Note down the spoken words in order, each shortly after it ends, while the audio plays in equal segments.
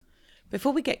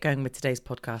Before we get going with today's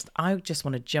podcast, I just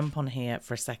want to jump on here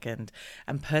for a second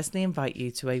and personally invite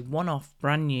you to a one-off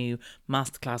brand new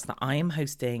masterclass that I am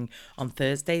hosting on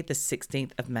Thursday, the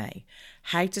 16th of May.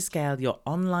 How to scale your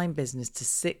online business to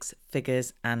 6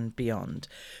 figures and beyond.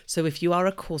 So if you are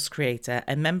a course creator,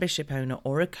 a membership owner,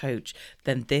 or a coach,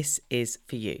 then this is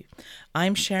for you.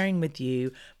 I'm sharing with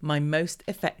you my most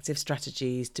effective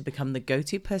strategies to become the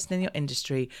go-to person in your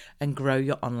industry and grow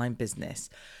your online business.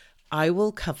 I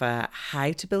will cover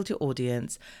how to build your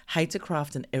audience, how to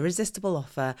craft an irresistible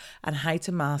offer, and how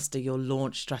to master your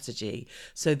launch strategy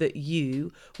so that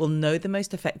you will know the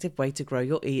most effective way to grow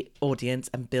your audience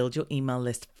and build your email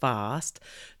list fast,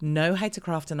 know how to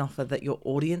craft an offer that your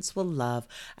audience will love,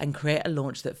 and create a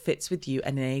launch that fits with you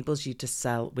and enables you to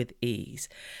sell with ease.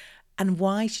 And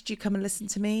why should you come and listen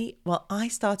to me? Well, I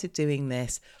started doing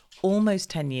this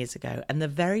almost 10 years ago. And the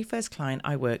very first client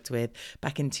I worked with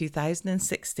back in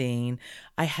 2016,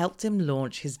 I helped him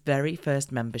launch his very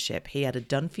first membership. He had a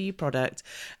done-for-you product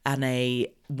and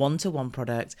a one-to-one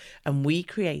product, and we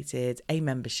created a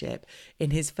membership.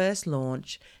 In his first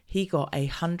launch, he got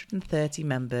 130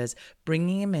 members,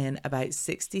 bringing him in about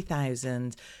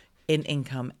 60,000 in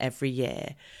income every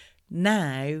year.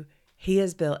 Now, he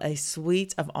has built a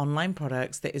suite of online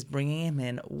products that is bringing him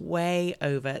in way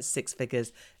over 6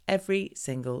 figures every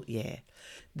single year.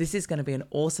 This is going to be an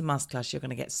awesome masterclass. You're going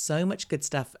to get so much good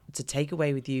stuff to take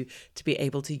away with you to be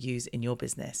able to use in your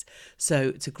business.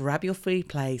 So to grab your free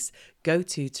place, go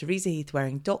to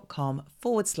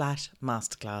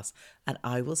teresaheathwareing.com/masterclass, and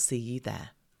I will see you there.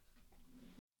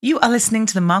 You are listening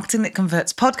to the Marketing That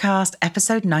Converts podcast,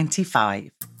 episode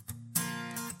 95.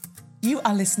 You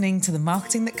are listening to the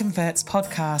Marketing That Converts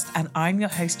podcast, and I'm your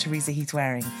host, Teresa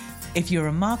Heathwareing. If you're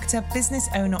a marketer, business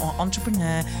owner, or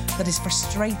entrepreneur that is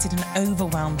frustrated and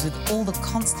overwhelmed with all the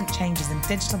constant changes in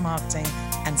digital marketing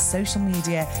and social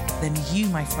media, then you,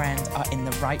 my friend, are in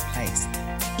the right place.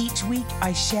 Each week,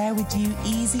 I share with you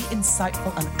easy,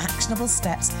 insightful, and actionable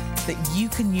steps that you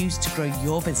can use to grow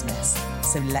your business.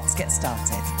 So let's get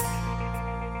started.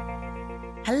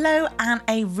 Hello, and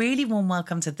a really warm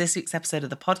welcome to this week's episode of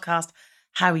the podcast.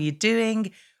 How are you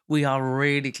doing? We are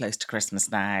really close to Christmas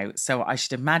now. So I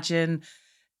should imagine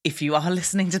if you are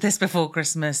listening to this before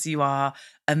Christmas, you are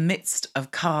amidst of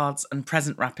cards and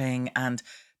present wrapping and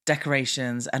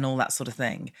decorations and all that sort of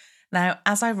thing. Now,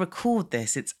 as I record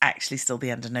this, it's actually still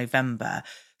the end of November.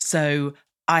 So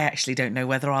I actually don't know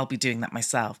whether I'll be doing that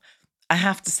myself. I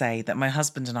have to say that my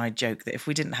husband and I joke that if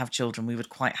we didn't have children, we would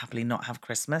quite happily not have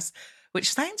Christmas,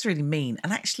 which sounds really mean.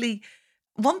 And actually,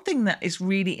 one thing that is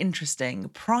really interesting,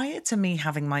 prior to me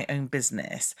having my own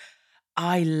business,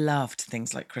 I loved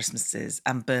things like Christmases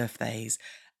and birthdays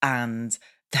and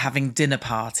having dinner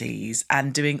parties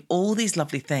and doing all these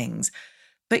lovely things.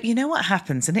 But you know what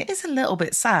happens? And it is a little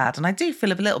bit sad, and I do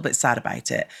feel a little bit sad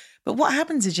about it. But what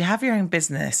happens is you have your own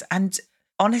business, and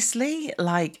honestly,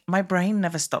 like, my brain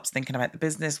never stops thinking about the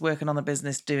business, working on the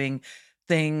business, doing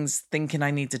things, thinking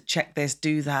I need to check this,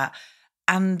 do that.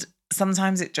 And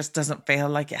sometimes it just doesn't feel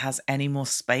like it has any more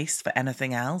space for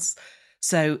anything else.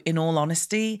 So in all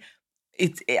honesty,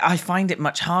 I find it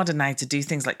much harder now to do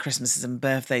things like Christmases and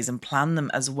birthdays and plan them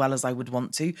as well as I would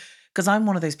want to, because I'm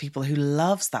one of those people who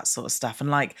loves that sort of stuff. And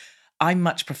like, I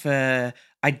much prefer,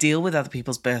 I deal with other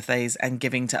people's birthdays and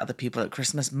giving to other people at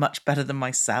Christmas much better than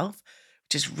myself,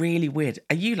 which is really weird.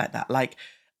 Are you like that? Like,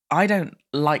 I don't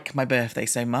like my birthday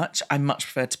so much. I much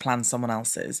prefer to plan someone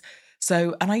else's.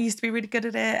 So, and I used to be really good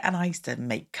at it, and I used to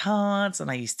make cards, and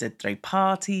I used to throw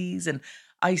parties, and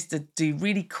I used to do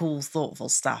really cool, thoughtful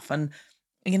stuff. And,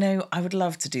 you know, I would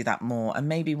love to do that more. And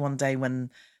maybe one day when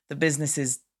the business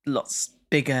is lots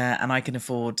bigger and I can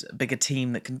afford a bigger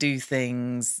team that can do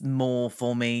things more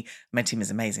for me. My team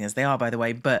is amazing as they are, by the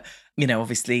way. But, you know,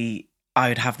 obviously I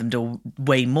would have them do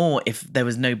way more if there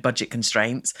was no budget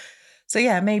constraints. So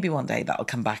yeah, maybe one day that'll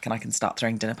come back and I can start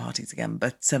throwing dinner parties again.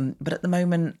 But at the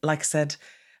moment, like I said,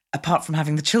 apart from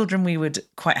having the children, we would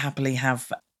quite happily have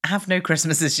no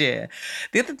Christmas this year.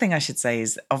 The other thing I should say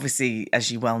is, obviously, as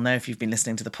you well know, if you've been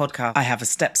listening to the podcast, I have a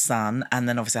stepson, and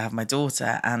then obviously I have my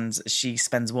daughter, and she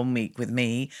spends 1 week with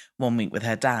me, 1 week with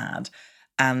her dad,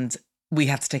 and we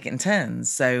have to take it in turns.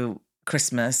 So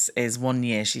Christmas is 1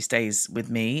 year she stays with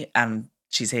me, and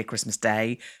she's here Christmas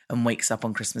Day and wakes up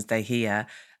on Christmas Day here.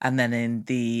 And then in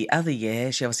the other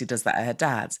year, she obviously does that at her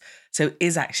dad's. So it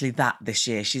is actually that this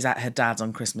year. She's at her dad's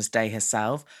on Christmas Day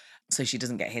herself. So she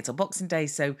doesn't get here till Boxing Day.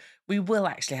 So we will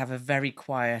actually have a very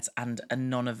quiet and a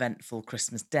non-eventful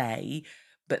Christmas Day.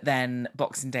 But then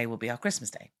Boxing Day will be our Christmas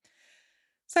Day.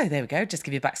 So there we go. Just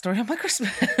give you a backstory on my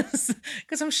Christmas,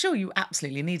 because I'm sure you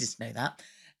absolutely needed to know that.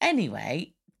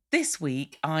 Anyway, This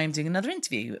week, I'm doing another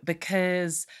interview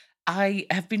because I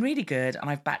have been really good and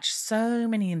I've batched so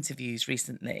many interviews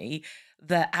recently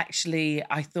that actually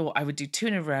I thought I would do two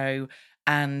in a row.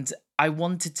 And I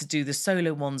wanted to do the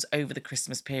solo ones over the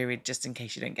Christmas period just in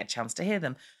case you don't get a chance to hear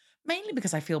them. Mainly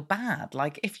because I feel bad.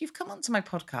 Like, if you've come onto my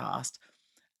podcast,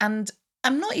 and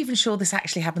I'm not even sure this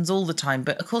actually happens all the time,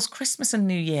 but of course, Christmas and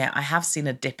New Year, I have seen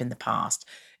a dip in the past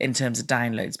in terms of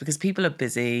downloads because people are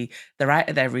busy, they're out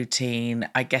of their routine.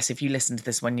 I guess if you listen to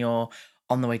this when you're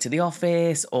on the way to the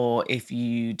office, or if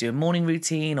you do a morning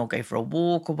routine or go for a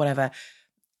walk or whatever,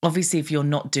 obviously, if you're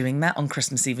not doing that on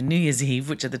Christmas Eve and New Year's Eve,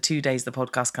 which are the 2 days the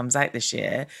podcast comes out this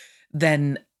year,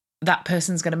 then that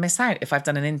person's going to miss out if I've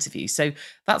done an interview. So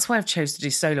that's why I've chose to do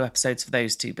solo episodes for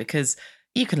those two, because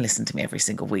you can listen to me every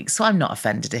single week. So I'm not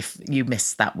offended if you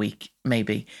miss that week,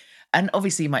 maybe. And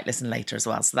obviously you might listen later as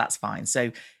well. So that's fine.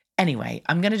 So anyway,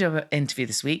 I'm going to do an interview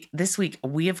this week. This week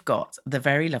we have got the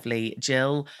very lovely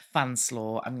Jill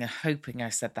Fanslaw. I'm hoping I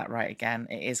said that right again.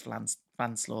 It is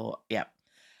Fanslaw. Yep.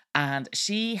 And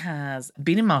she has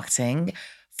been in marketing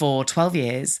for 12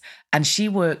 years and she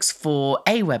works for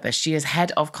Aweber. She is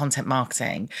head of content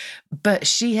marketing, but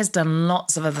she has done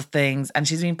lots of other things and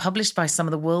she's been published by some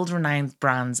of the world-renowned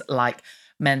brands like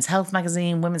Men's Health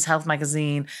Magazine, Women's Health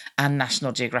Magazine, and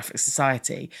National Geographic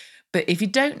Society. But if you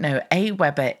don't know,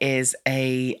 Aweber is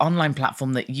an online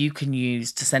platform that you can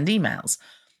use to send emails.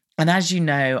 And as you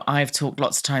know, I've talked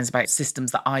lots of times about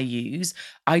systems that I use.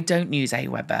 I don't use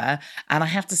Aweber. And I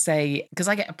have to say, because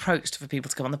I get approached for people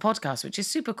to come on the podcast, which is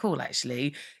super cool,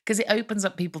 actually, because it opens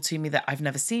up people to me that I've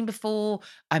never seen before.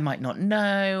 I might not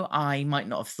know. I might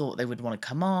not have thought they would want to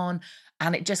come on.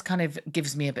 And it just kind of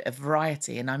gives me a bit of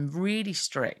variety. And I'm really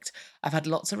strict. I've had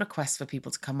lots of requests for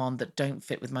people to come on that don't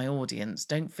fit with my audience,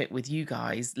 don't fit with you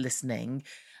guys listening.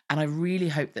 And I really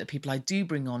hope that the people I do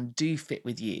bring on do fit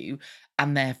with you.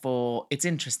 And therefore, it's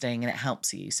interesting and it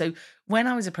helps you. So when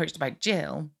I was approached about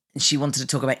Jill, she wanted to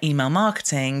talk about email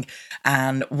marketing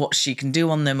and what she can do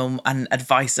on them and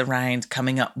advice around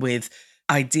coming up with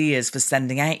ideas for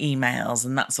sending out emails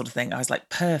and that sort of thing. I was like,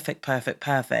 perfect.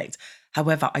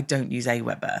 However, I don't use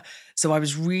Aweber. So I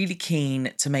was really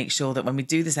keen to make sure that when we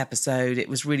do this episode, it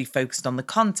was really focused on the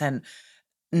content,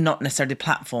 not necessarily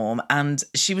platform. And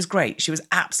she was great. She was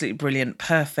absolutely brilliant,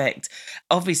 perfect.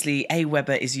 Obviously,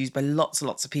 Aweber is used by lots and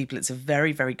lots of people. It's a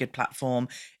very, very good platform.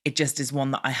 It just is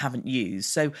one that I haven't used.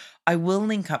 So I will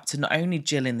link up to not only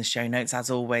Jill in the show notes, as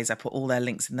always, I put all their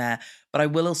links in there, but I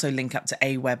will also link up to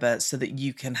Aweber so that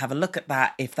you can have a look at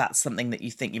that if that's something that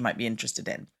you think you might be interested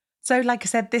in. So like I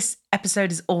said, this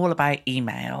episode is all about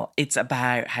email. It's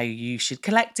about how you should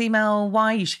collect email,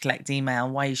 why you should collect email,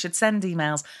 why you should send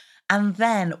emails, and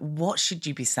then what should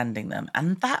you be sending them?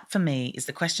 And that for me is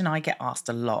the question I get asked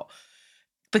a lot,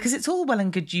 because it's all well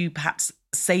and good you perhaps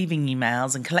saving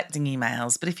emails and collecting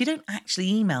emails, but if you don't actually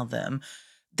email them,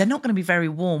 they're not going to be very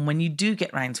warm when you do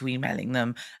get round to emailing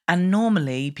them. And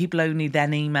normally people only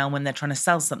then email when they're trying to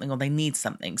sell something or they need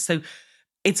something. So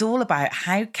it's all about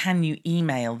how can you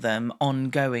email them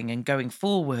ongoing and going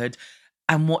forward,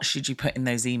 and what should you put in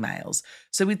those emails.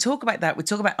 So we talk about that. We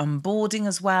talk about onboarding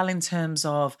as well, in terms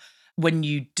of when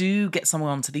you do get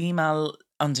someone onto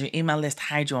your email list,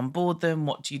 how do you onboard them?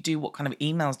 What do you do? What kind of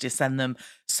emails do you send them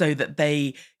so that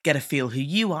they get a feel who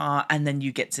you are, and then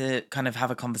you get to kind of have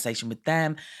a conversation with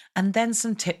them. And then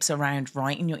some tips around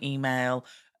writing your email,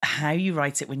 how you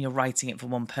write it when you're writing it for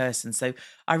one person. So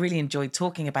I really enjoyed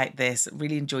talking about this,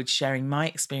 really enjoyed sharing my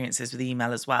experiences with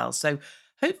email as well. So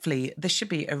hopefully this should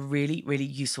be a really, really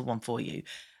useful one for you.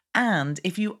 And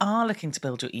if you are looking to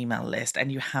build your email list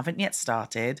and you haven't yet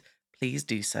started, please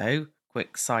do so.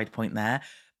 Quick side point there.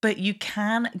 But you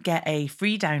can get a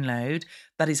free download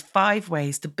that is 5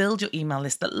 ways to build your email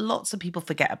list that lots of people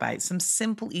forget about. Some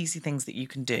simple, easy things that you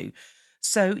can do.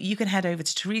 So you can head over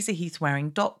to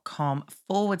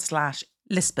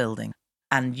teresaheathwareing.com/list building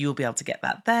and you'll be able to get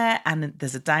that there. And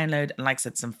there's a download and, like I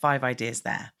said, some 5 ideas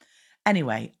there.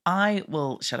 Anyway, I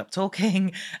will shut up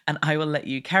talking and I will let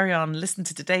you carry on, listen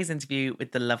to today's interview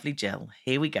with the lovely Jill.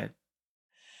 Here we go.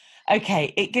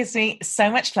 Okay, it gives me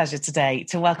so much pleasure today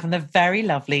to welcome the very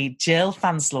lovely Jill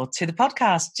Fanslaw to the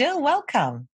podcast. Jill,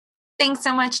 welcome. Thanks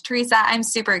so much, Teresa. I'm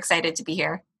super excited to be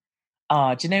here.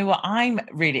 Oh, do you know what? I'm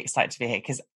really excited to be here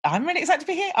because I'm really excited to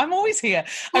be here. I'm always here.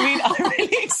 I mean, I'm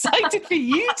really excited for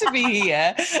you to be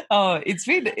here. Oh, it's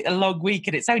been a long week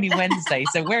and it's only Wednesday,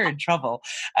 so we're in trouble.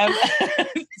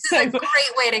 This is a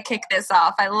great way to kick this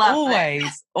off. I love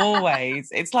it. Always.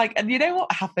 It's like, and you know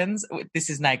what happens? This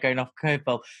is now going off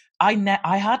curveball. I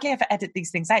hardly ever edit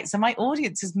these things out. So my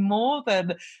audience is more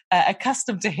than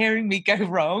accustomed to hearing me go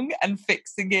wrong and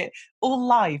fixing it all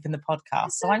live in the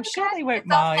podcast. So I'm sure they won't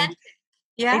mind. Authentic.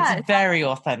 Yeah, it's very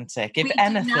authentic. If we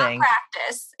anything, do not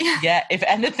practice. Yeah, if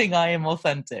anything, I am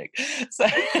authentic. So,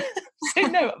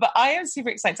 no, but I am super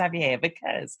excited to have you here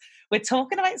because we're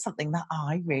talking about something that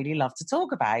I really love to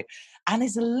talk about and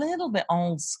is a little bit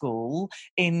old school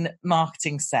in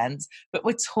marketing sense, but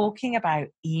we're talking about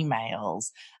emails.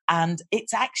 And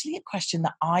it's actually a question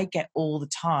that I get all the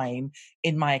time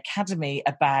in my academy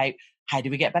about how do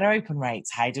we get better open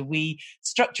rates? How do we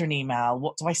structure an email?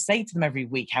 What do I say to them every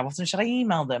week? How often should I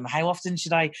email them? How often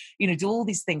should I, do all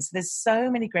these things? So there's so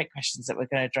many great questions that we're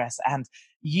going to address. And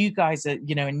you guys are,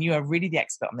 and you are really the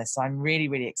expert on this. So I'm really,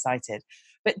 really excited.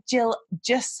 But Jill,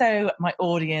 just so my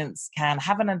audience can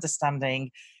have an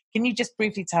understanding, can you just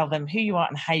briefly tell them who you are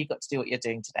and how you got to do what you're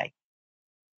doing today?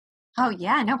 Oh,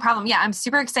 yeah, no problem. Yeah, I'm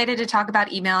super excited to talk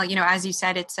about email. As you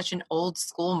said, it's such an old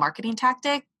school marketing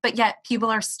tactic, but yet people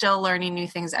are still learning new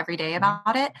things every day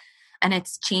about it. And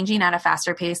it's changing at a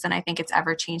faster pace than I think it's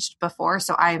ever changed before.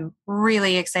 So I'm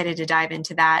really excited to dive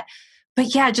into that.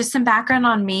 But yeah, just some background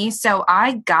on me. So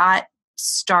I got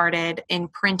started in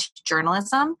print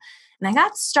journalism. And I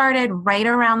got started right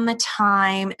around the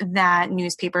time that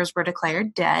newspapers were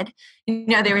declared dead.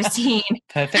 They were seeing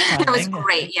perfect timing. It was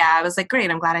great. Yeah, I was like,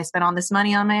 great. I'm glad I spent all this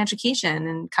money on my education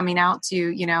and coming out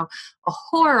to, a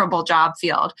horrible job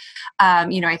field.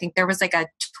 I think there was like a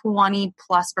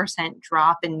 20+%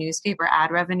 drop in newspaper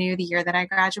ad revenue the year that I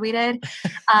graduated.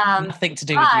 Nothing to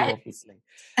do with you, obviously.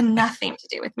 Nothing to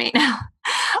do with me.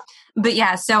 But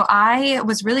yeah, so I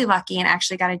was really lucky and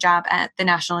actually got a job at the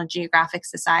National Geographic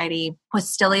Society, was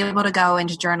still able to go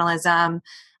into journalism,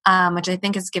 which I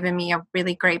think has given me a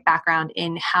really great background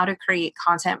in how to create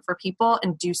content for people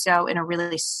and do so in a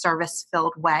really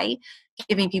service-filled way,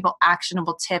 giving people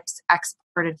actionable tips,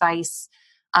 expert advice,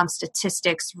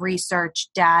 statistics, research,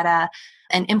 data,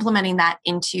 and implementing that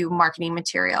into marketing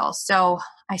material. So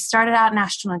I started out at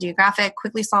National Geographic,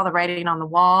 quickly saw the writing on the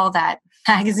wall that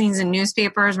magazines and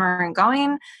newspapers weren't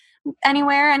going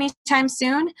anywhere anytime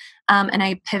soon. And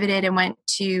I pivoted and went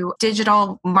to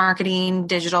digital marketing,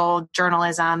 digital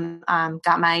journalism,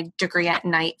 got my degree at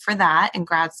Knight for that in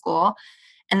grad school,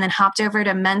 and then hopped over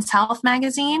to Men's Health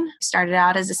magazine, started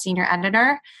out as a senior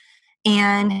editor.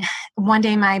 And one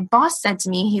day my boss said to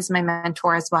me, he's my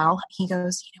mentor as well, he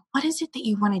goes, what is it that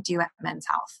you want to do at Men's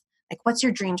Health? Like, what's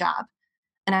your dream job?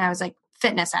 And I was like,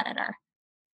 fitness editor.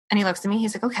 And he looks at me,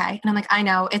 he's like, okay. And I'm like, I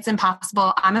know, it's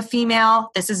impossible. I'm a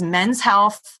female. This is Men's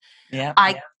Health.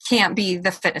 I can't be the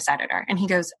fitness editor. And he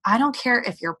goes, I don't care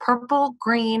if you're purple,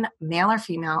 green, male or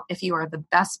female. If you are the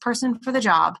best person for the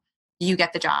job, you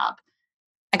get the job.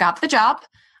 I got the job.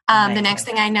 The next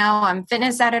thing I know, I'm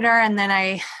fitness editor. And then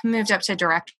I moved up to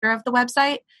director of the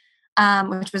website,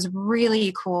 which was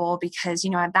really cool because,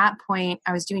 at that point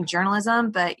I was doing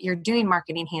journalism, but you're doing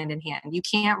marketing hand in hand. You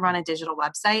can't run a digital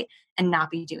website and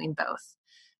not be doing both.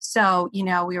 So,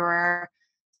 we were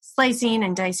slicing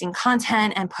and dicing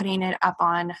content and putting it up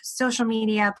on social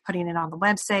media, putting it on the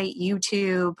website,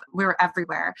 YouTube, we were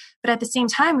everywhere. But at the same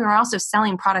time, we were also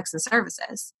selling products and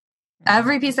services.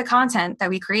 Every piece of content that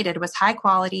we created was high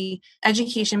quality,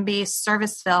 education-based,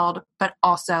 service-filled, but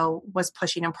also was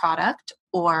pushing a product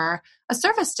or a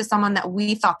service to someone that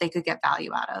we thought they could get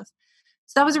value out of.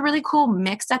 So that was a really cool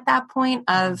mix at that point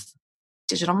of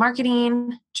digital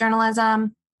marketing,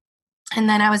 journalism. And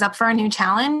then I was up for a new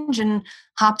challenge and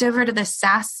hopped over to the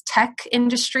SaaS tech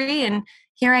industry. And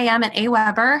here I am at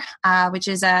AWeber, which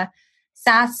is a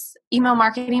SaaS email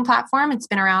marketing platform. It's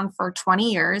been around for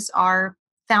 20 years. Our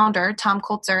founder, Tom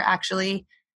Coulter, actually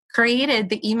created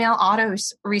the email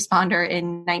autoresponder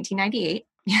in 1998.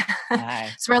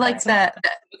 Nice. So we're like we're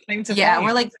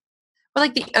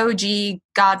like the OG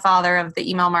godfather of the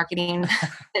email marketing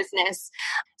business.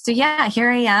 So yeah,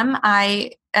 here I am.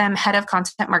 I am head of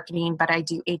content marketing, but I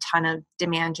do a ton of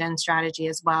demand gen strategy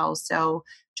as well. So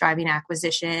driving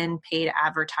acquisition, paid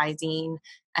advertising,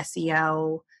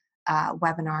 SEO,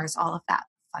 webinars, all of that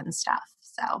fun stuff.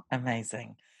 So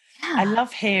amazing. I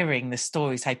love hearing the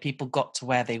stories, how people got to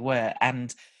where they were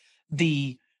and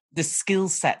the skill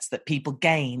sets that people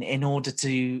gain in order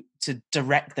to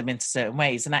direct them into certain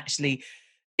ways. And actually,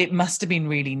 it must have been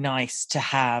really nice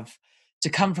to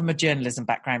come from a journalism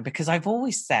background, because I've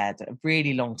always said a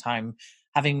really long time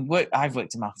I've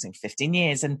worked in marketing for 15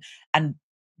 years, and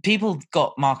people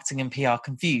got marketing and PR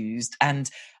confused. And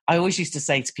I always used to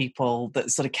say to people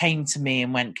that sort of came to me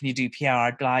and went, "Can you do PR?"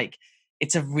 I'd be like,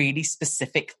 it's a really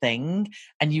specific thing,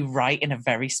 and you write in a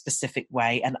very specific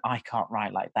way, and I can't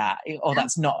write like that, or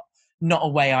that's not a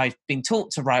way I've been taught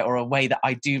to write, or a way that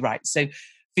I do write. So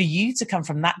for you to come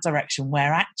from that direction,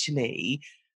 where actually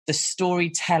the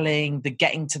storytelling, the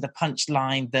getting to the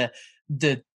punchline,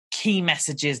 the key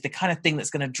messages, the kind of thing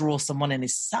that's going to draw someone in,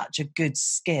 is such a good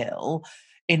skill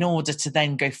in order to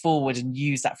then go forward and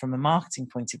use that from a marketing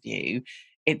point of view.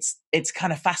 It's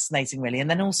kind of fascinating, really. And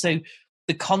then also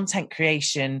the content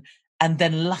creation, and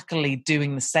then luckily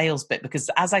doing the sales bit, because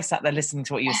as I sat there listening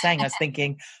to what you were saying, I was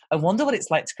thinking, I wonder what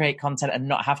it's like to create content and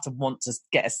not have to want to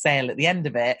get a sale at the end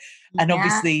of it. And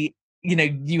obviously, you know,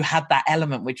 you had that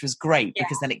element, which was great,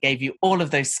 because then it gave you all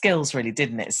of those skills, really,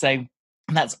 didn't it? So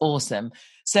that's awesome.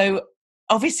 So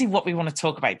obviously what we want to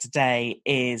talk about today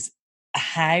is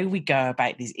how we go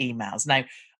about these emails. Now,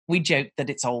 we joke that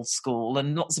it's old school,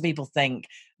 and lots of people think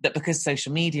that because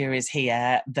social media is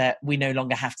here, that we no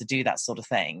longer have to do that sort of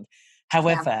thing.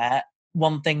 However,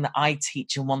 one thing that I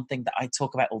teach, and one thing that I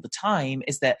talk about all the time,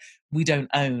 is that we don't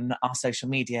own our social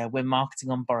media. We're marketing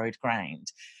on borrowed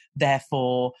ground.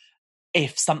 Therefore,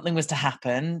 if something was to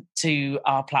happen to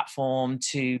our platform,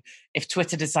 if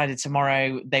Twitter decided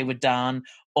tomorrow they were done,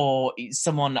 or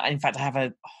someone, in fact, I have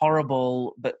a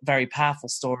horrible but very powerful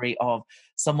story of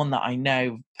someone that I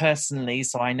know personally,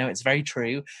 so I know it's very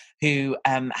true, who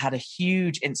had a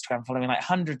huge Instagram following, like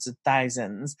hundreds of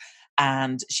thousands,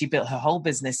 and she built her whole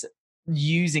business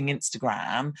using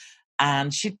Instagram.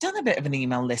 And she'd done a bit of an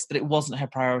email list, but it wasn't her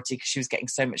priority because she was getting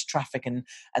so much traffic and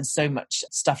so much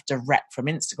stuff direct from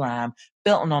Instagram,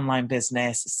 built an online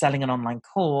business, selling an online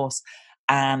course.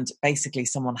 And basically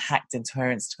someone hacked into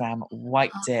her Instagram,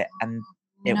 wiped it, and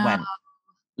it went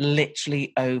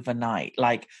literally overnight.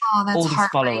 Like all these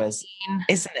followers,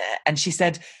 isn't it? And she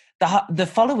said the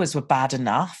followers were bad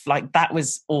enough. Like that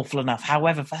was awful enough.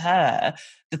 However, for her,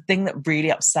 the thing that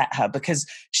really upset her, because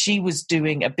she was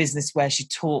doing a business where she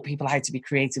taught people how to be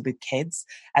creative with kids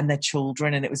and their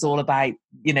children. And it was all about,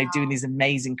 you know, doing these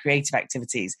amazing creative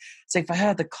activities. So for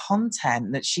her, the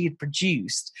content that she had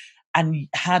produced and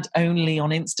had only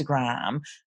on Instagram,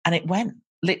 and it went,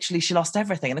 literally, she lost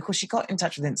everything. And of course, she got in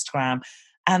touch with Instagram.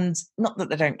 And not that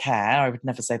they don't care, I would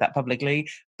never say that publicly,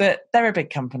 but they're a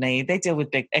big company. They deal with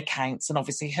big accounts. And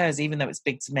obviously hers, even though it's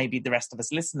big to maybe the rest of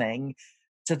us listening,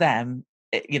 to them,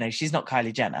 you know, she's not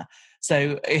Kylie Jenner.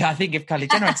 So I think if Kylie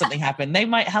Jenner had something happen, they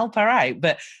might help her out.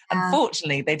 But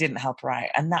unfortunately, they didn't help her out.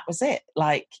 And that was it.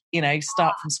 Like, you know,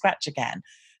 start from scratch again.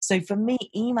 So for me,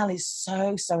 email is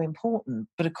so, so important.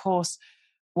 But of course,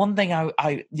 one thing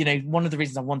I you know, one of the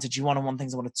reasons I wanted you on, and one of the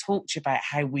things I want to talk to you about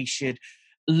how we should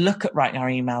look at writing our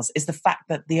emails, is the fact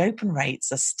that the open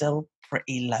rates are still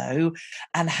pretty low.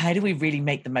 And how do we really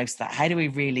make the most of that? How do we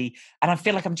really, and I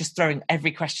feel like I'm just throwing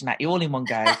every question at you all in one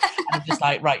go. And I'm just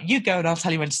like, right, you go and I'll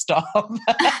tell you when to stop.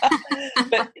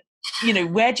 But, you know,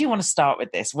 where do you want to start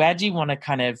with this? Where do you want to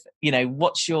kind of, you know,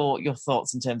 what's your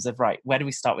thoughts in terms of, right, where do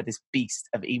we start with this beast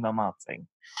of email marketing?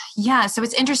 Yeah. So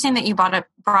it's interesting that you brought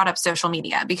up social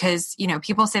media, because, you know,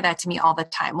 people say that to me all the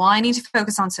time. Well, I need to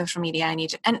focus on social media.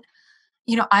 And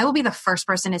you know, I will be the first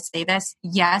person to say this.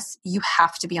 Yes, you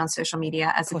have to be on social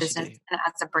media as a business and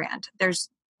as a brand. There's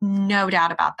no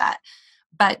doubt about that.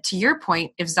 But to your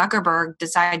point, if Zuckerberg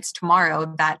decides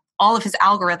tomorrow that all of his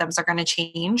algorithms are going to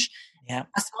change,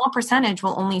 a small percentage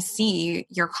will only see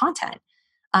your content.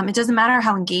 It doesn't matter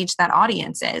how engaged that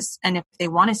audience is. And if they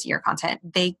want to see your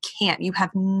content, they can't. You have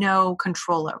no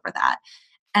control over that.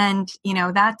 And, you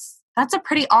know, that's a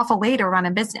pretty awful way to run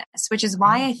a business, which is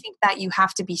why I think that you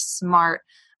have to be smart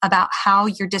about how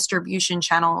your distribution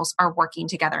channels are working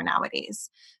together nowadays.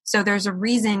 So there's a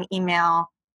reason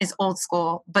email is old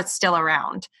school, but still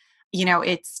around. You know,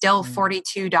 it's still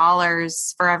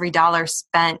 $42 for every dollar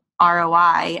spent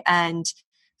ROI, and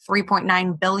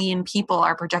 3.9 billion people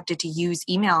are projected to use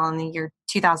email in the year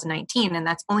 2019. And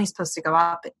that's only supposed to go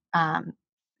up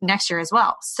next year as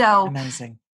well. So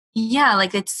amazing. Yeah,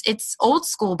 like it's old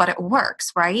school, but it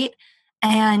works, right?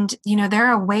 And, you know, there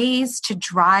are ways to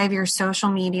drive your social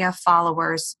media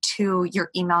followers to your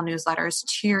email newsletters,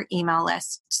 to your email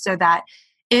list, so that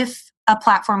if a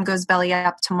platform goes belly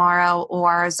up tomorrow,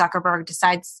 or Zuckerberg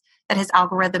decides that his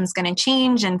algorithm is going to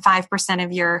change and 5%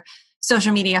 of your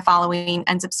social media following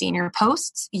ends up seeing your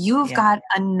posts, you've got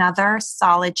another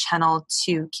solid channel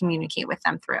to communicate with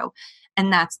them through.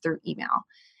 And that's through email.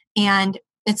 And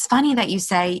it's funny that you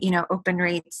say, you know, open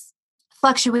rates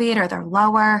fluctuate or they're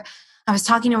lower. I was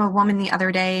talking to a woman the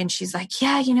other day and she's like,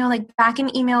 yeah, like back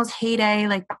in email's heyday,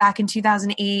 like back in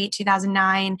 2008,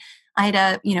 2009, I had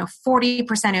a,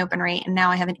 40% open rate and now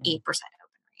I have an 8% open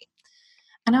rate.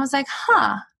 And I was like,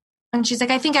 huh. And she's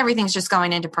like, I think everything's just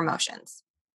going into promotions.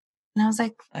 And I was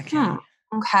like,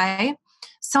 okay.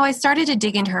 So I started to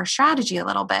dig into her strategy a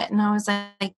little bit. And I was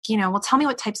like, well, tell me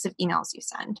what types of emails you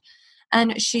send.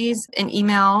 And she's an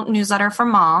email newsletter for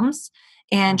moms.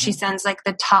 And she sends like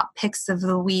the top picks of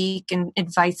the week and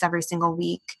advice every single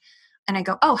week. And I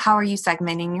go, oh, how are you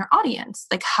segmenting your audience?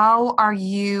 Like, how are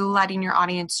you letting your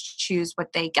audience choose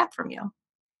what they get from you?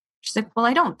 She's like, well,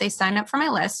 I don't. They sign up for my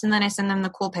list and then I send them the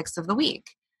cool picks of the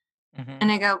week.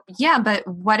 And I go, yeah, but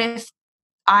what if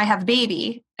I have a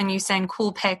baby and you send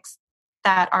cool pics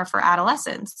that are for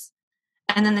adolescents?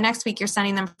 And then the next week you're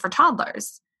sending them for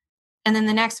toddlers. And then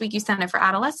the next week you send it for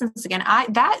adolescents again.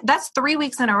 That's 3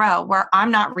 weeks in a row where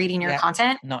I'm not reading your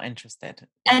content. Not interested.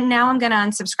 And now I'm going to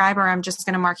unsubscribe, or I'm just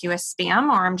going to mark you as spam,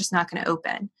 or I'm just not going to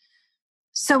open.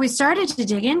 So we started to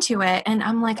dig into it and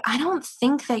I'm like, I don't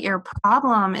think that your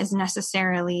problem is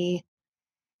necessarily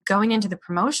going into the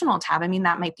promotional tab. I mean,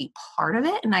 that might be part of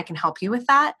it and I can help you with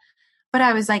that. But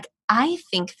I was like, I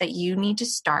think that you need to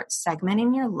start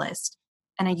segmenting your list.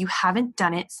 And you haven't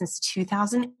done it since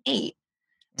 2008.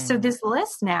 So this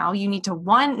list now, you need to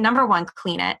number one,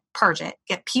 clean it, purge it,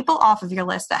 get people off of your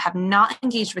list that have not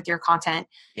engaged with your content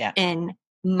in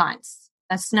months.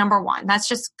 That's number one. That's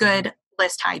just good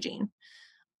list hygiene.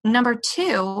 Number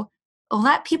two,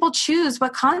 let people choose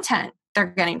what content they're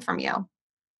getting from you.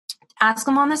 Ask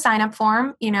them on the sign up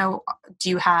form, do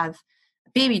you have a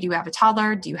baby? Do you have a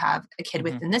toddler? Do you have a kid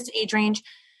within this age range?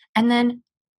 And then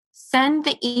send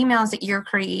the emails that you're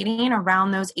creating around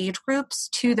those age groups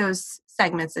to those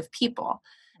segments of people.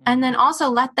 And then also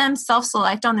let them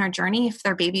self-select on their journey if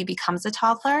their baby becomes a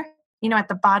toddler. At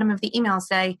the bottom of the email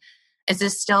say, is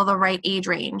this still the right age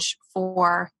range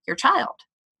for your child?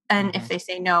 And if they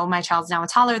say, no, my child's now a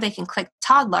toddler, they can click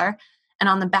toddler. And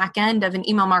on the back end of an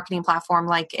email marketing platform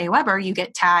like Aweber, you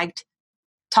get tagged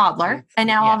toddler. And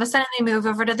now all of a sudden they move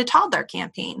over to the toddler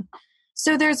campaign.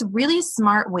 So there's really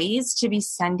smart ways to be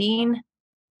sending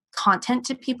content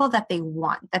to people that they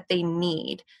want, that they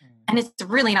need. And it's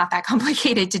really not that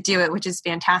complicated to do it, which is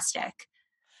fantastic.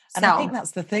 And I think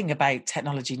that's the thing about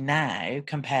technology now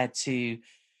compared to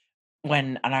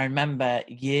and I remember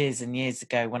years and years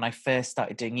ago when I first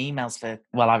started doing emails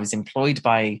I was employed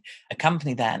by a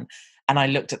company then, and I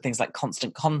looked at things like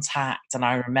Constant Contact, and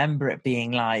I remember it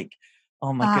being like,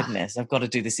 oh my goodness, I've got to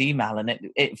do this email. And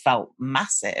it felt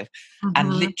massive.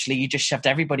 And literally you just shoved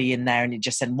everybody in there and you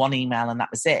just sent one email and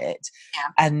that was it. Yeah.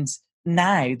 And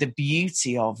now the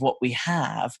beauty of what we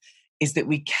have is that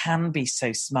we can be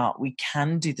so smart. We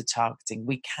can do the targeting.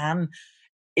 We can,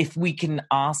 if we can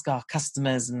ask our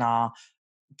customers and our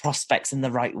prospects in the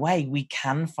right way, we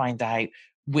can find out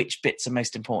which bits are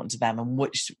most important to them and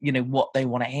which, what they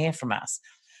want to hear from us.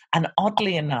 And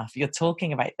oddly enough, you're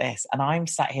talking about this and I'm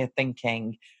sat here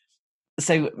thinking,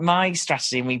 so my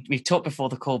strategy, and we've talked before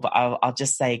the call, but I'll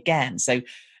just say again. So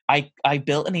I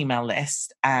built an email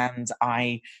list and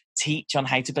I teach on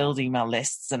how to build email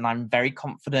lists, and I'm very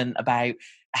confident about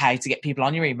how to get people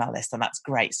on your email list, and that's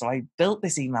great. So I built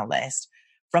this email list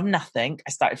from nothing.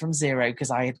 I started from zero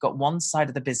because I had got one side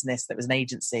of the business that was an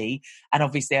agency, and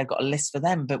obviously I got a list for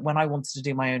them. But when I wanted to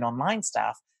do my own online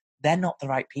stuff, they're not the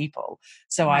right people.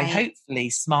 So I hopefully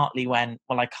smartly went,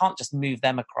 well, I can't just move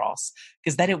them across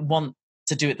because they don't want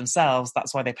to do it themselves.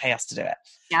 That's why they pay us to do it.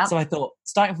 Yep. So I thought,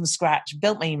 starting from scratch,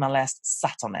 built my email list,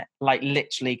 sat on it, like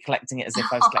literally collecting it as if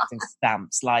I was collecting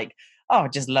stamps. Like, I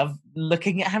just love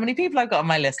looking at how many people I've got on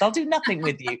my list. I'll do nothing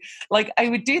with you. Like I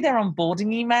would do their onboarding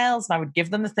emails and I would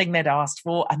give them the thing they'd asked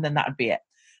for and then that would be it.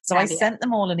 So I sent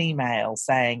them all an email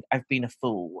saying, I've been a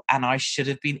fool and I should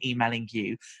have been emailing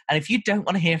you. And if you don't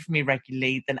want to hear from me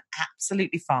regularly, then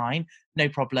absolutely fine. No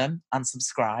problem.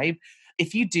 Unsubscribe.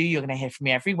 If you do, you're going to hear from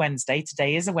me every Wednesday.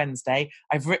 Today is a Wednesday.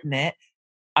 I've written it.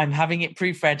 I'm having it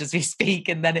proofread as we speak,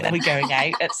 and then it'll be going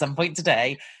out at some point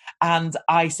today. And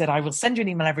I said, I will send you an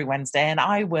email every Wednesday and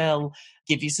I will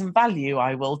give you some value.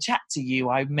 I will chat to you.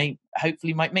 I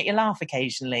hopefully might make you laugh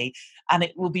occasionally. And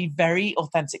it will be very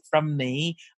authentic from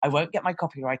me. I won't get my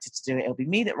copywriter to do it. It'll be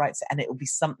me that writes it, and it will be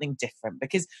something different.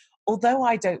 Because although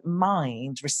I don't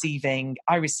mind I receive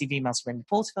emails from Randy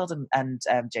Porterfield and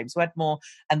James Wedmore,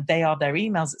 and they are their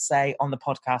emails that say on the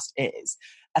podcast is.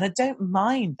 And I don't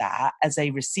mind that as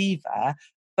a receiver.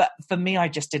 But for me, I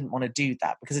just didn't want to do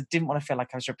that because I didn't want to feel like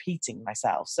I was repeating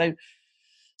myself. So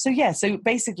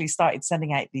basically started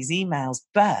sending out these emails,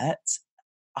 but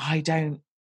I don't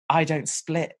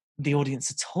split the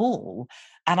audience at all.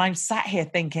 And I'm sat here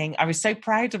thinking, I was so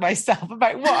proud of myself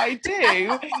about what I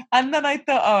do. And then I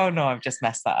thought, oh no, I've just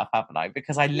messed that up, haven't I?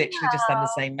 Because I literally just send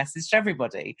the same message to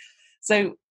everybody.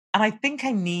 So, and I think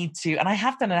I need to, and I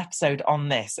have done an episode on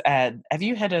this. Have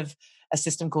you heard of a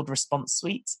system called Response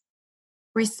Suite?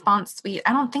 Response Suite?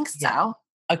 I don't think so. Yeah.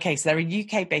 Okay, so they're a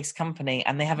UK-based company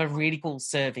and they have a really cool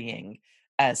surveying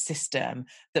system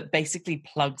that basically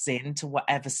plugs into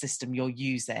whatever system you're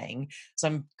using. So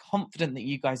I'm confident that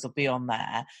you guys will be on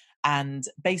there. And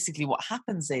basically what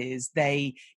happens is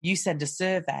you send a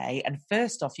survey, and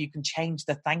first off, you can change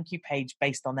the thank you page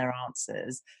based on their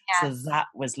answers. Yes. So that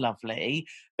was lovely,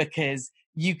 because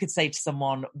you could say to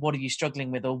someone, what are you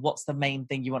struggling with? Or what's the main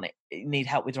thing you need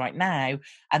help with right now?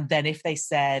 And then if they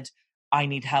said, I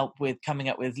need help with coming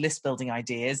up with list building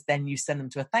ideas, then you send them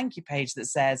to a thank you page that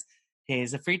says,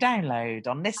 here's a free download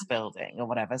on list building or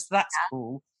whatever. So that's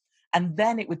cool. And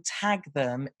then it would tag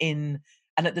them in.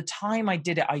 And at the time I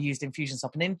did it, I used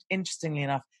Infusionsoft. And interestingly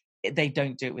enough, they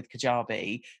don't do it with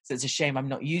Kajabi. So it's a shame I'm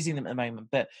not using them at the moment.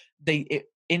 But it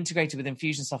integrated with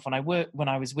Infusionsoft when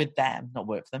I was with them. Not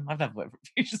worked for them. I've never worked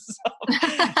for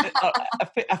Infusionsoft.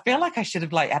 I feel like I should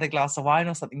have had a glass of wine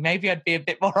or something. Maybe I'd be a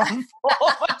bit more on form.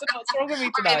 I don't know what's wrong with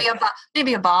me tonight.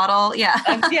 Maybe a bottle. Yeah.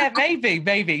 Yeah,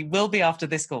 maybe will be after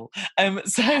this call.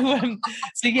 So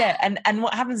yeah, and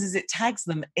what happens is it tags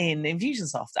them in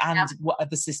Infusionsoft and what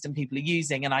other system people are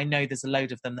using, and I know there's a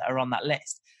load of them that are on that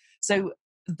list. So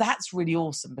that's really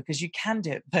awesome because you can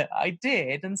do it. But I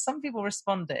did, and some people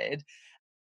responded.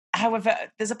 However,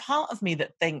 there's a part of me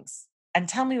that thinks, and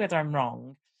tell me whether I'm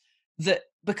wrong, that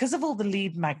because of all the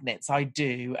lead magnets I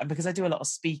do, and because I do a lot of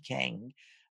speaking,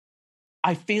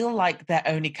 I feel like they're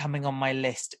only coming on my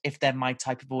list if they're my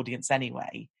type of audience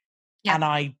anyway. Yeah. And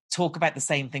I talk about the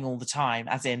same thing all the time,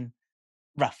 as in,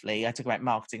 roughly, I talk about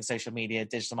marketing, social media,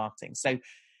 digital marketing. So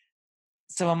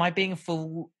am I being a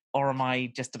fool, or am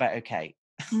I just about okay?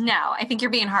 No, I think you're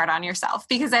being hard on yourself,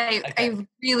 because I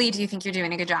really do think you're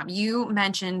doing a good job. You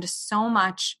mentioned so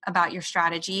much about your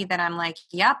strategy that I'm like,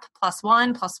 yep,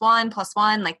 +1, +1,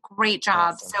 +1, like great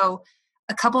job. Awesome. So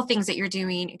a couple of things that you're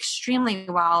doing extremely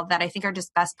well that I think are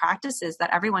just best practices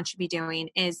that everyone should be doing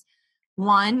is,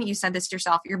 one, you said this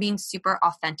yourself, you're being super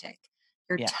authentic.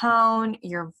 Your tone,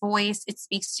 your voice, it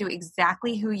speaks to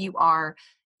exactly who you are.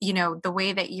 You know, the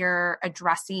way that you're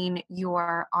addressing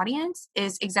your audience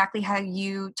is exactly how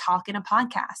you talk in a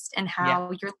podcast and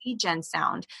how your lead gen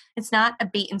sound. It's not a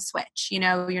bait and switch. You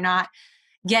know, you're not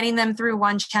getting them through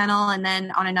one channel and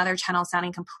then on another channel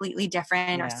sounding completely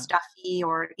different or stuffy,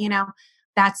 or, you know,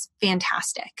 that's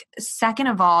fantastic. Second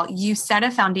of all, you set a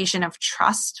foundation of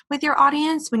trust with your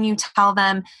audience when you tell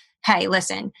them, hey,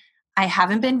 listen, I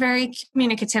haven't been very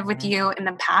communicative with you in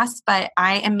the past, but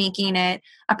I am making it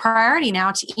a priority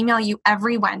now to email you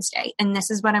every Wednesday. And this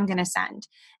is what I'm going to send.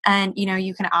 And, you know,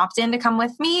 you can opt in to come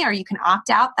with me or you can opt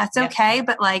out. That's okay.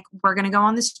 But like, we're going to go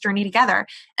on this journey together.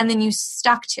 And then you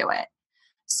stuck to it.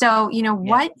 So, you know,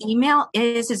 what email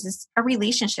is a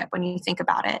relationship when you think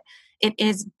about it. It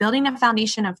is building a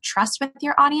foundation of trust with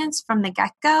your audience from the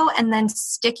get-go and then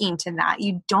sticking to that.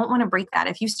 You don't want to break that.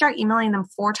 If you start emailing them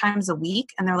 4 times a week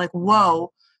and they're like,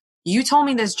 whoa, you told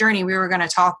me this journey we were going to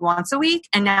talk once a week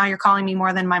and now you're calling me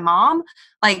more than my mom.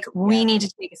 Like, we need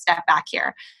to take a step back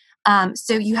here.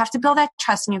 So you have to build that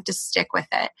trust and you have to stick with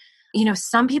it. You know,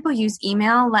 some people use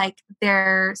email like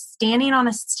they're standing on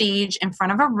a stage in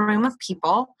front of a room of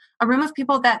people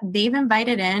that they've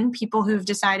invited in, people who've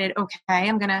decided, okay,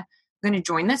 I'm going to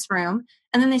join this room.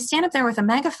 And then they stand up there with a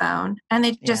megaphone and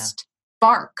they just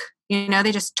bark, you know,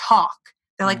 they just talk.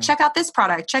 They're like, check out this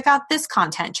product, check out this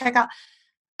content,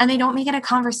 and they don't make it a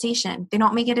conversation. They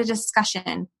don't make it a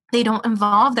discussion. They don't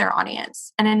involve their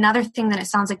audience. And another thing that it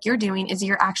sounds like you're doing is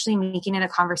you're actually making it a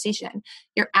conversation.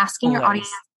 You're asking your audience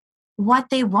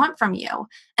what they want from you.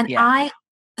 And I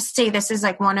say this is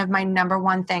like one of my number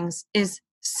one things is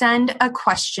send a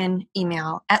question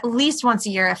email at least once a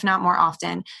year, if not more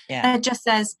often. And it just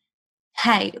says,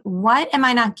 hey, what am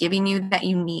I not giving you that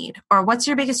you need? Or what's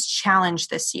your biggest challenge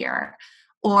this year?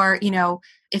 Or, you know,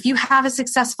 if you have a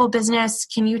successful business,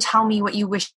 can you tell me what you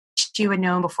wish you had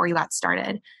known before you got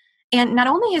started? And not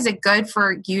only is it good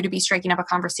for you to be striking up a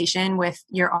conversation with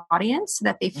your audience so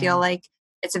that they feel like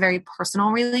it's a very personal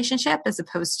relationship as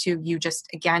opposed to you just,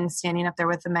 again, standing up there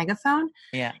with a megaphone.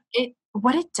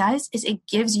 What it does is it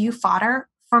gives you fodder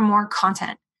for more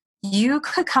content. You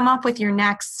could come up with your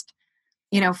next,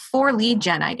 4 lead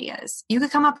gen ideas. You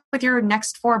could come up with your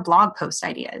next 4 blog post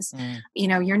ideas,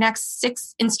 your next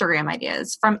 6 Instagram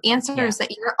ideas from answers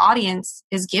that your audience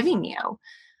is giving you.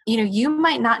 you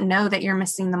might not know that you're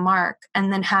missing the mark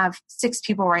and then have 6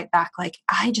 people write back like,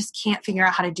 I just can't figure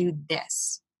out how to do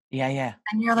this. Yeah. Yeah.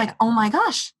 And you're like, oh my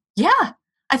gosh, yeah,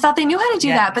 I thought they knew how to do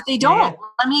that, but they don't.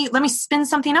 Let me spin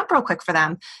something up real quick for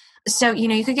them. So,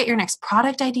 you could get your next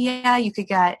product idea. You could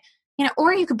get,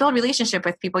 or you could build relationship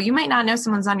with people. You might not know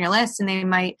someone's on your list and they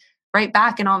might write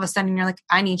back and all of a sudden you're like,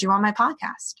 I need you on my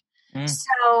podcast.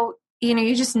 So,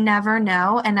 you just never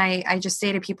know. And I just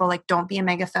say to people, like, don't be a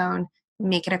megaphone,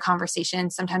 make it a conversation.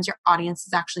 Sometimes your audience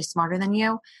is actually smarter than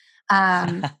you.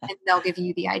 And they'll give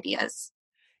you the ideas.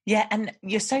 Yeah. And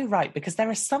you're so right, because there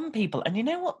are some people, and you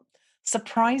know what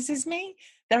surprises me?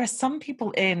 There are some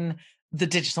people in the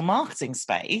digital marketing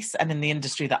space and in the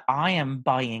industry that I am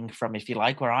buying from, if you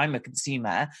like, where I'm a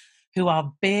consumer, who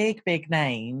are big, big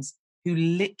names who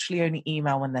literally only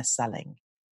email when they're selling.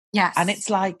 Yes. And it's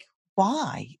like,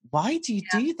 why? Why do you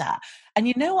do that? And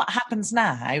you know what happens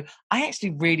now? I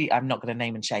actually really, I'm not going to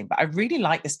name and shame, but I really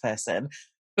like this person.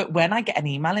 But when I get an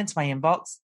email into my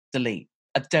inbox, delete.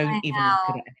 I don't even look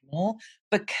at it anymore,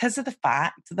 because of the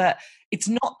fact that it's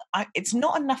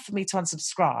not enough for me to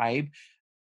unsubscribe.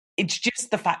 It's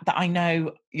just the fact that I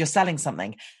know you're selling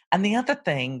something. And the other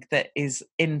thing that is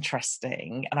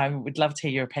interesting, and I would love to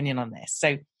hear your opinion on this.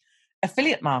 So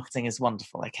affiliate marketing is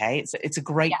wonderful. Okay. It's a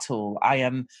great tool. I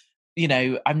am,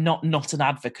 I'm not an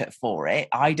advocate for it.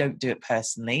 I don't do it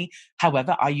personally.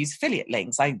 However, I use affiliate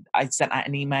links. I sent out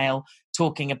an email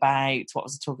talking about, what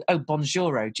was it talking? Oh,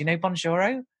 Bonjoro. Do you know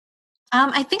Bonjoro?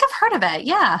 I think I've heard of it.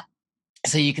 Yeah.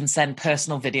 So you can send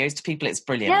personal videos to people. It's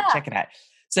brilliant. Yeah. Check it out.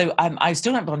 So I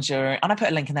still like Bonjoro, and I put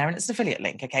a link in there, and it's an affiliate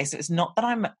link. Okay. So it's not that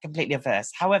I'm completely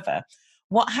averse. However,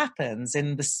 what happens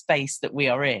in the space that we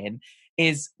are in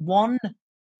is one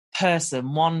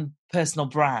personal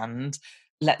brand,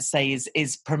 let's say,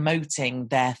 is promoting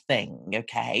their thing.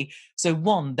 Okay. So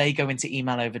they go into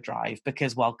email overdrive,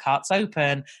 because while cart's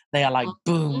open, they are like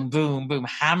boom, boom, boom,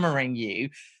 hammering you.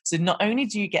 So not only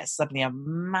do you get suddenly a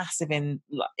massive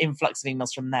influx of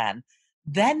emails from them,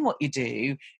 then what you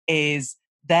do is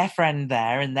their friend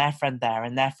there and their friend there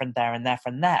and their friend there and their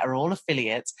friend there are all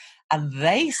affiliates, and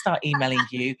they start emailing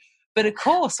you. But of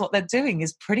course, what they're doing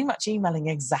is pretty much emailing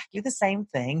exactly the same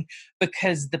thing,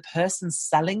 because the person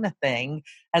selling the thing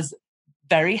has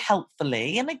very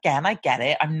helpfully, and again, I get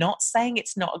it, I'm not saying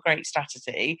it's not a great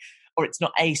strategy or it's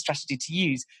not a strategy to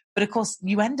use, but of course,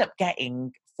 you end up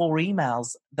getting 4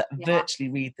 emails that virtually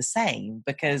read the same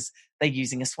because they're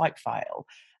using a swipe file.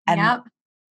 And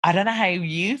I don't know how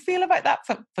you feel about that.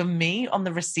 For me, on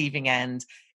the receiving end,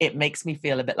 it makes me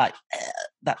feel a bit like,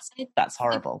 that's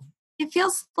horrible. It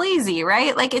feels sleazy,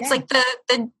 right? Like it's like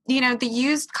the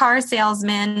used car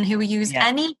salesman who use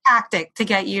any tactic to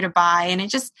get you to buy, and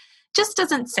it just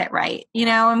doesn't sit right,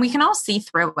 and we can all see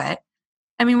through it.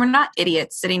 I mean, we're not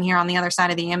idiots sitting here on the other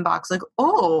side of the inbox like,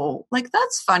 oh, like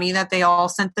that's funny that they all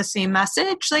sent the same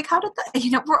message. Like, how did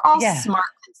that, we're all smart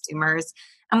consumers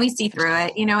and we see through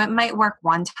it. It might work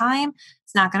one time.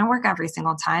 It's not going to work every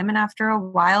single time. And after a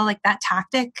while, like that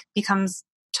tactic becomes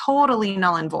totally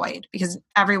null and void, because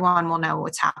everyone will know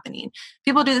what's happening.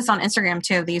 People do this on Instagram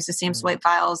too. They use the same swipe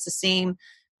files, the same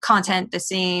content, the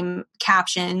same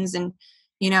captions. And,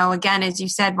 again, as you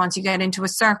said, once you get into a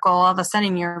circle, all of a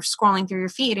sudden you're scrolling through your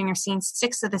feed and you're seeing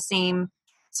 6 of the same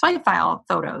swipe file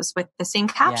photos with the same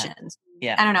captions.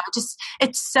 Yeah. I don't know.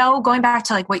 It's so, going back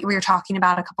to like what we were talking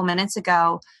about a couple minutes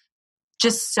ago,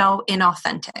 just so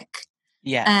inauthentic.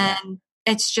 Yeah. And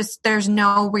it's just, there's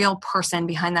no real person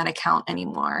behind that account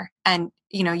anymore. And,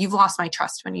 you've lost my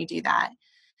trust when you do that.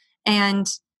 And,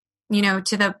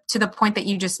 to the point that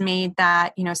you just made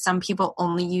that, some people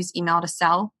only use email to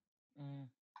sell.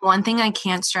 One thing I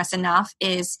can't stress enough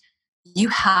is you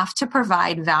have to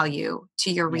provide value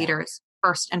to your readers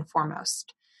first and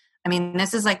foremost. I mean,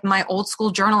 this is like my old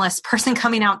school journalist person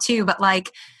coming out too, but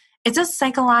like, it's a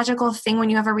psychological thing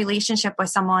when you have a relationship with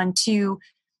someone to,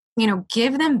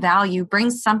 give them value,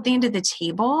 bring something to the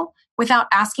table without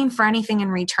asking for anything in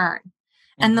return.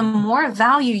 And the more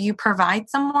value you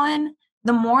provide someone,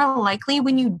 the more likely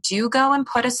when you do go and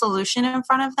put a solution in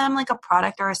front of them, like a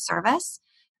product or a service,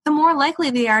 the more likely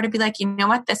they are to be like, you know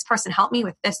what, this person helped me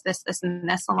with this, this, this, and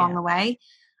this along the way.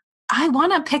 I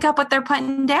want to pick up what they're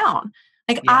putting down.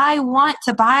 Like I want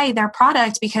to buy their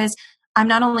product because I'm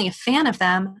not only a fan of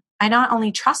them, I not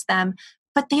only trust them,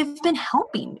 but they've been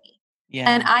helping me.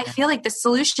 And I feel like the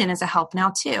solution is a help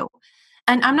now too.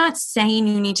 And I'm not saying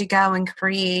you need to go and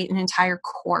create an entire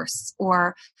course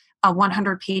or a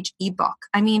 100-page ebook.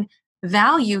 I mean,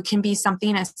 value can be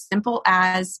something as simple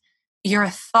as you're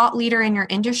a thought leader in your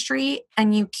industry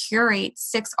and you curate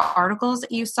 6 articles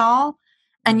that you saw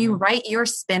and you write your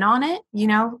spin on it,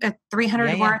 a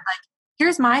 300 word, like,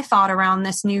 here's my thought around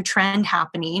this new trend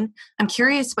happening. I'm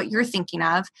curious what you're thinking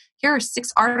of. Here are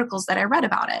 6 articles that I read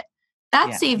about it.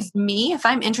 That saves me, if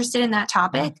I'm interested in that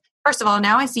topic. First of all,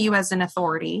 now I see you as an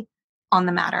authority on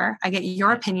the matter. I get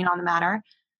your opinion on the matter.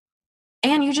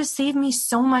 And you just save me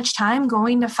so much time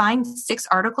going to find 6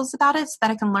 articles about it so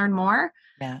that I can learn more.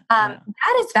 That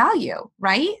is value,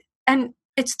 right? And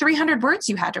it's 300 words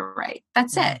you had to write.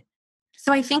 That's it.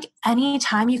 So I think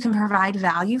anytime you can provide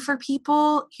value for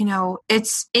people,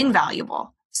 it's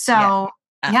invaluable. So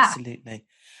absolutely.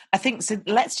 I think so.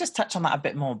 Let's just touch on that a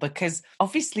bit more, because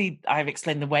obviously I've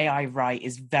explained the way I write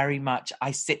is very much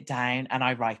I sit down and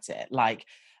I write it,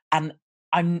 and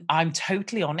I'm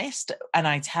totally honest, and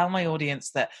I tell my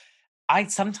audience that I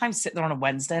sometimes sit there on a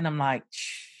Wednesday and I'm like,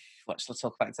 what shall I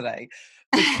talk about today?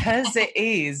 Because it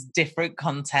is different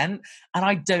content, and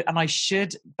I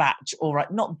should batch, or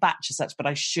not batch as such, but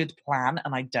I should plan,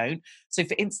 and I don't. So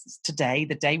for instance, today,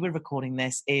 the day we're recording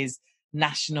this, is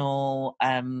National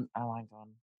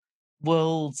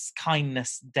World's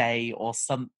Kindness Day or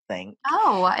something.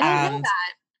 Oh, I didn't know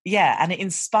that. Yeah, and it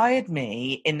inspired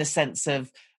me in the sense of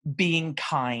being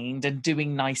kind and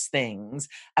doing nice things.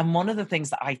 And one of the things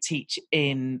that I teach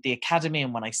in the academy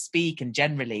and when I speak and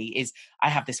generally is I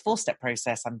have this 4-step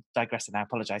process. I'm digressing, I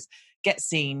apologize. Get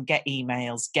seen, get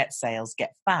emails, get sales,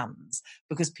 get fans.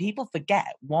 Because people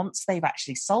forget, once they've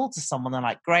actually sold to someone, they're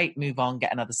like, great, move on,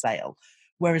 get another sale.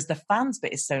 Whereas the fans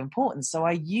bit is so important. So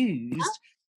I used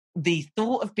the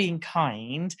thought of being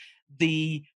kind,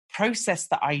 the process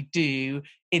that I do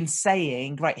in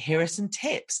saying, right, here are some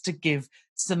tips to give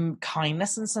some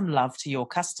kindness and some love to your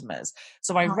customers.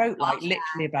 So I wrote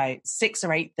literally about 6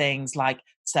 or 8 things, like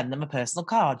send them a personal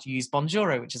card, use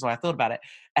Bonjoro, which is why I thought about it,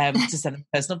 to send them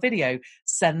a personal video,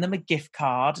 send them a gift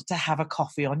card to have a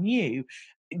coffee on you,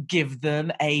 give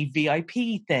them a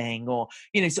VIP thing, or,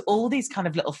 so all these kind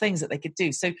of little things that they could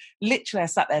do. So literally I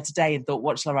sat there today and thought,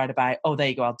 what shall I write about? Oh, there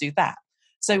you go, I'll do that.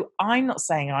 So I'm not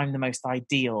saying I'm the most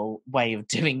ideal way of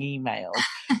doing emails,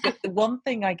 but the one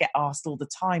thing I get asked all the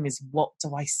time is, what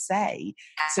do I say?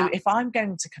 So if I'm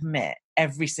going to commit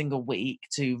every single week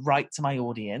to write to my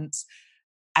audience,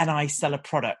 and I sell a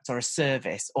product or a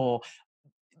service, or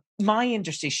my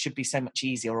industry should be so much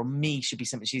easier, or me should be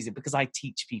so much easier, because I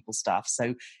teach people stuff.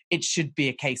 So it should be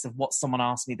a case of what someone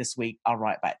asked me this week, I'll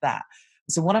write about that.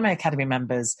 So one of my academy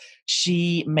members,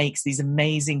 she makes these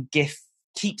amazing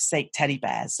keepsake teddy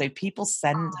bears. So people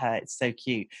send her, it's so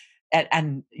cute.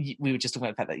 And we were just talking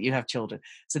about the fact that you have children.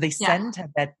 So they send her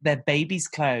their baby's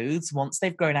clothes once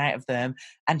they've grown out of them,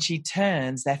 and she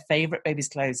turns their favorite baby's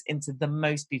clothes into the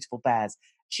most beautiful bears.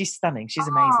 She's stunning. She's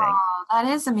amazing. Oh, that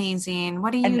is amazing.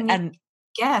 What do you need?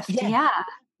 Gift? Yeah.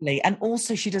 And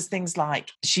also she does things like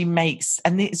she makes,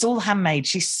 and it's all handmade.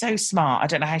 She's so smart. I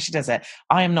don't know how she does it.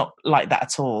 I am not like that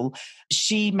at all.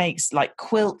 She makes like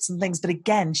quilts and things, but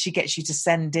again, she gets you to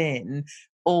send in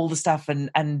all the stuff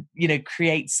and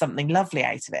create something lovely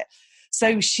out of it.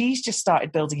 So she's just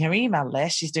started building her email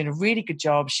list. She's doing a really good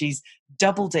job. She's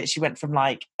doubled it. She went from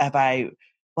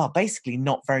basically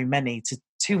not very many to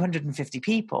 250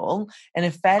 people in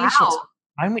a fairly short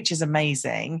time, which is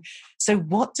amazing. So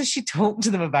what does she talk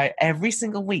to them about every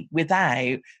single week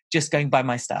without just going, buy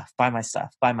my stuff, buy my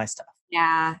stuff, buy my stuff?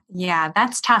 Yeah,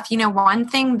 that's tough. One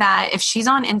thing that if she's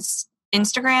on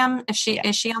Instagram,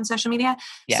 is she on social media?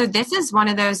 Yeah. So this is one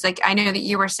of those, like, I know that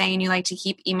you were saying you like to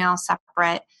keep email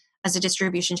separate as a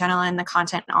distribution channel and the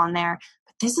content on there.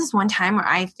 But this is one time where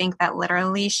I think that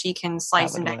literally she can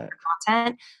slice and dice her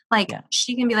content. Like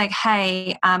she can be like,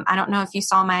 hey, I don't know if you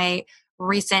saw my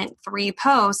recent 3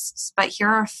 posts, but here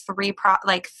are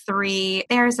 3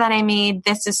 bears that I made.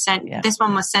 This is sent. Yeah. This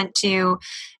one was sent to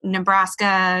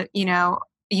Nebraska,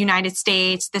 United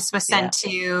States. This was sent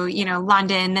to,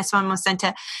 London. This one was sent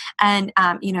to, and,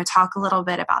 talk a little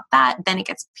bit about that. Then it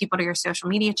gets people to your social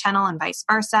media channel and vice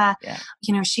versa. Yeah.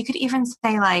 She could even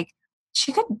say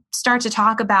she could start to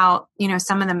talk about,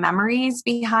 some of the memories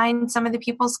behind some of the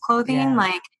people's clothing. Yeah.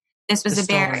 Like this was a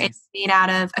bear. It's made out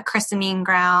of a christening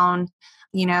gown,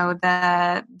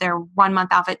 their 1-month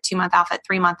outfit, 2-month outfit,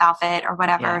 3-month outfit, or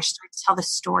whatever. Yeah. Start to tell the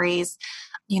stories.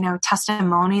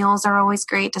 Testimonials are always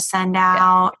great to send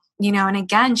out, and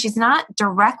again, she's not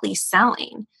directly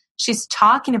selling. She's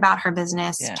talking about her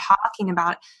business, talking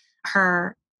about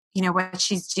her, what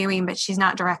she's doing, but she's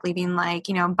not directly being like,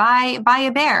 buy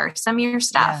a bear, some of your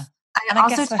stuff. Yeah. I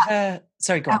guess for her,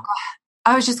 sorry, go on.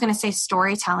 I was just going to say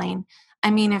storytelling.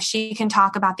 I mean, if she can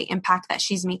talk about the impact that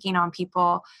she's making on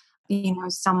people,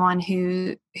 someone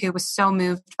who was so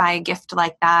moved by a gift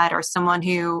like that, or someone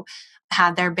who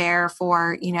had their bear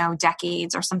for,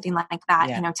 decades or something like that.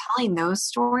 Yeah. Telling those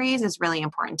stories is really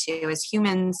important too. As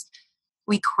humans,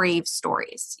 we crave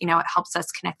stories. It helps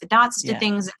us connect the dots to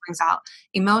things. It brings out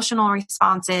emotional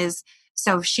responses.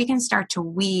 So if she can start to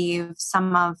weave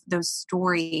some of those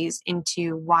stories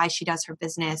into why she does her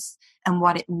business and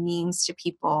what it means to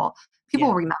people, people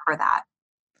will remember that.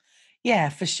 Yeah,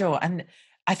 for sure. And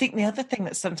I think the other thing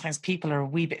that sometimes people are a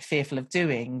wee bit fearful of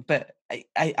doing, but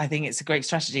I think it's a great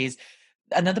strategy, is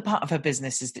another part of her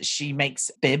business is that she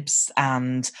makes bibs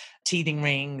and teething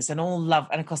rings and all love.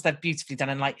 And of course, they're beautifully done.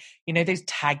 And like, those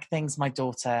tag things, my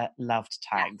daughter loved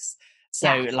tags.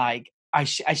 So like,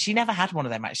 she never had one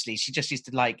of them actually. She just used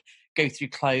to like go through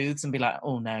clothes and be like,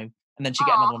 oh no. And then she'd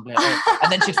get another one, and be like, oh.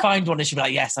 And then she'd find one and she'd be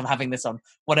like, yes, I'm having this on,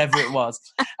 whatever it was.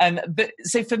 But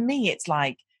so for me, it's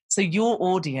like, so your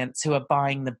audience who are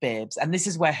buying the bibs, and this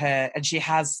is where and she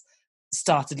has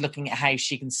started looking at how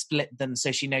she can split them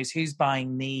so she knows who's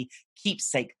buying the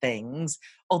keepsake things,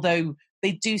 although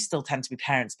they do still tend to be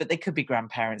parents, but they could be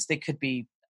grandparents, they could be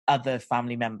other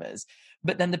family members.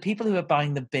 But then the people who are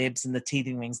buying the bibs and the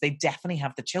teething rings, they definitely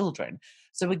have the children.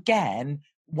 So again,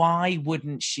 why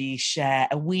wouldn't she share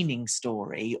a weaning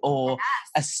story or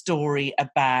a story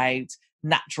about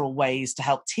natural ways to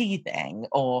help teething,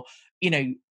 or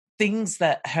things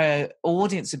that her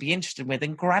audience would be interested with?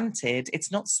 And granted,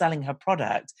 it's not selling her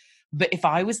product, but if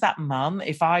I was that mum,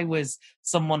 if I was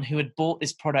someone who had bought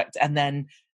this product and then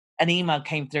an email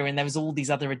came through and there was all these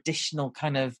other additional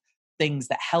kind of things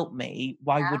that help me,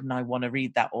 why wouldn't I want to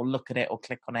read that or look at it or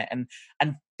click on it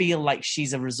and feel like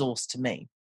she's a resource to me?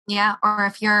 Yeah. Or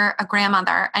if you're a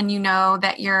grandmother and you know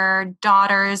that your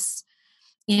daughter's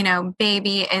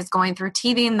baby is going through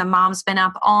teething. The mom's been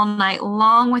up all night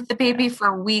long with the baby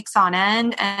for weeks on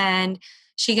end. And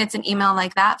she gets an email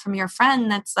like that from your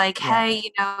friend that's like,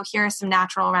 hey, here are some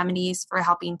natural remedies for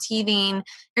helping teething.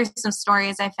 Here's some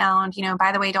stories I found.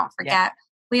 By the way, don't forget,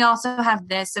 we also have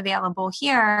this available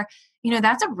here.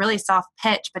 That's a really soft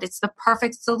pitch, but it's the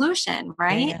perfect solution,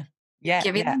 right?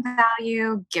 Giving them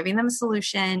value, giving them a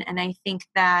solution. And I think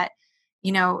that,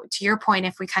 to your point,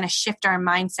 if we kind of shift our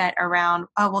mindset around,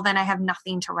 oh, well, then I have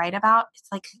nothing to write about.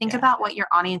 It's like, think about what your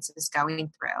audience is going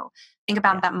through. Think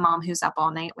about that mom who's up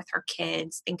all night with her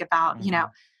kids. Think about,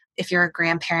 if you're a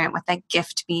grandparent, what that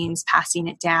gift means, passing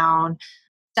it down,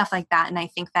 stuff like that. And I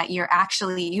think that you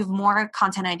have more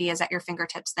content ideas at your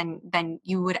fingertips than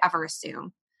you would ever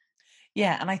assume.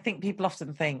 Yeah. And I think people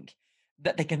often think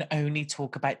that they can only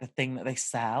talk about the thing that they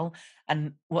sell.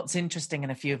 And what's interesting in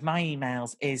a few of my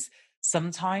emails is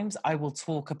sometimes I will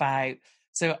talk about,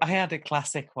 so I had a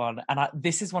classic one, and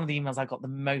this is one of the emails I got the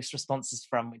most responses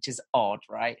from, which is odd,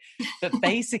 right? But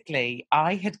basically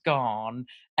I had gone,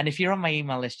 and if you're on my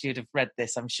email list, you'd have read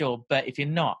this, I'm sure. But if you're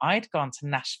not, I'd gone to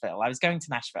Nashville. I was going to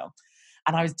Nashville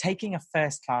and I was taking a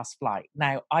first class flight.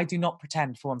 Now, I do not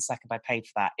pretend for 1 second I paid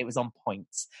for that. It was on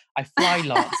points. I fly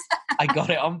lots. I got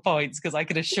it on points because I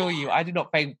can assure you I did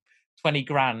not pay 20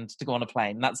 grand to go on a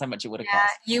plane. That's how much it would have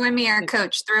cost. You and me are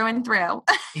coach through and through.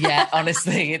 Yeah,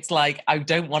 honestly, it's like, I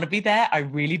don't want to be there. I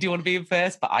really do want to be in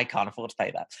first, but I can't afford to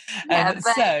pay that.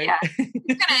 You're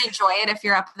going to enjoy it if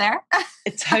you're up there.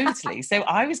 Totally. So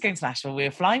I was going to Nashville. We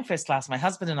were flying first class, my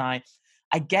husband and I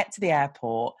get to the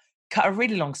airport. Cut a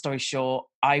really long story short,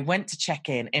 I went to check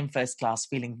in first class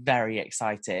feeling very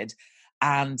excited.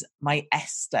 And my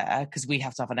Esther, because we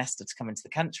have to have an Esther to come into the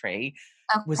country,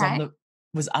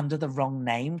 was under the wrong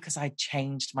name because I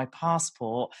changed my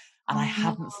passport and I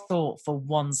hadn't thought for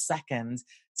 1 second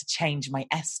to change my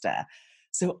Esther.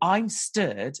 So I'm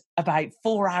stood about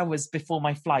 4 hours before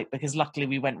my flight, because luckily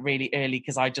we went really early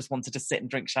because I just wanted to sit and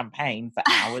drink champagne for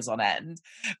hours on end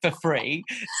for free.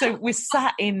 So we're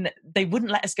sat in, they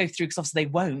wouldn't let us go through because obviously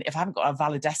they won't. If I haven't got a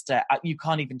valid Esther, you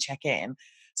can't even check in.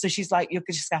 So she's like, you're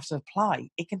just have to apply.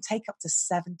 It can take up to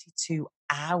 72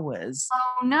 hours.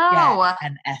 Oh no.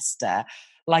 An Esther.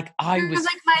 Like I was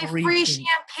like my free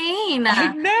champagne.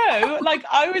 I know. Like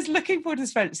I was looking forward to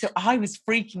this event. So I was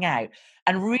freaking out.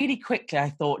 And really quickly I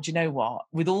thought, do you know what?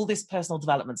 With all this personal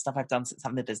development stuff I've done since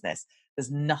having the business,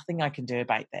 there's nothing I can do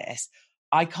about this.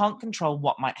 I can't control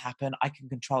what might happen. I can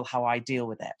control how I deal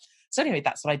with it. So anyway,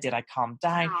 that's what I did. I calmed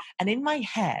down. Oh. And in my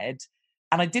head,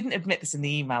 and I didn't admit this in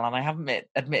the email, and I haven't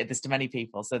admitted this to many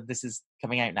people, so this is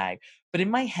coming out now. But in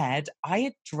my head, I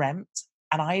had dreamt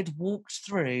and I had walked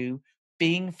through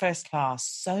being first class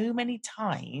so many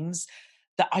times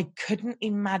that I couldn't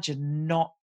imagine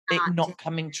not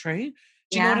coming true.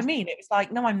 Do you know what I mean? It was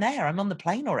like, no, I'm there. I'm on the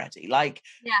plane already. Like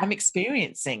I'm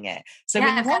experiencing it. So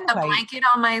I've got the blanket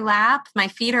on my lap. My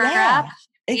feet are up.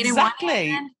 Exactly.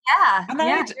 Yeah. And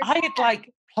I had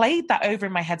like played that over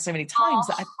in my head so many times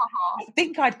that I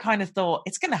think I'd kind of thought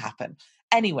it's going to happen.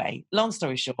 Anyway, long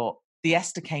story short, the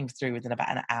Esther came through within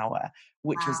about an hour,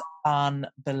 which was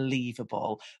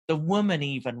unbelievable. The woman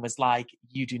even was like,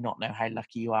 you do not know how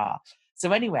lucky you are.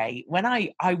 So anyway, when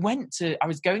I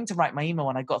was going to write my email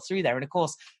when I got through there. And of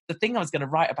course, the thing I was going to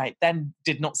write about then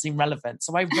did not seem relevant.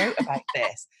 So I wrote about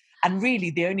this. And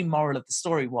really, the only moral of the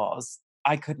story was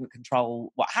I couldn't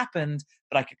control what happened,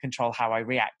 but I could control how I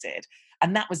reacted.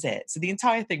 And that was it. So the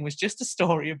entire thing was just a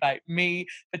story about me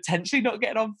potentially not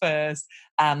getting on first.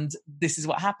 And this is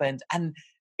what happened. And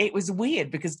it was weird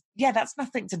because, yeah, that's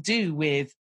nothing to do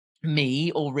with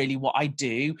me or really what I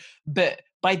do. But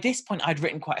by this point, I'd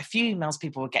written quite a few emails.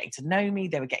 People were getting to know me.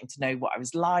 They were getting to know what I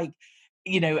was like,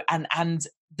 and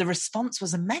the response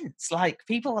was immense. Like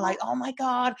people were like, oh my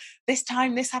God, this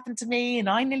time this happened to me and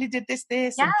I nearly did this.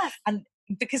 Yes. And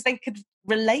because they could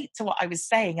relate to what I was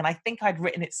saying. And I think I'd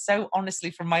written it so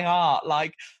honestly from my heart,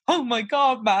 like, oh my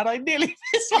God, man, I nearly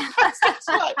missed my first.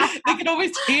 Like, they could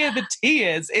almost hear the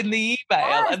tears in the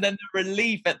email and then the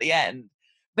relief at the end.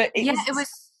 But it was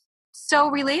so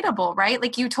relatable, right?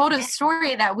 Like you told a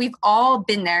story that we've all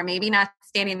been there, maybe not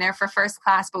standing there for first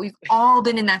class, but we've all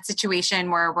been in that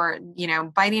situation where we're,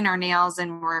 biting our nails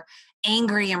and we're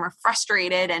angry and we're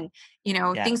frustrated and,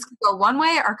 things could go one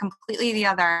way or completely the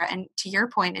other. And to your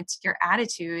point, it's your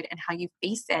attitude and how you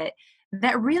face it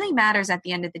that really matters at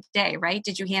the end of the day, right?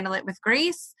 Did you handle it with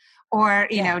grace or,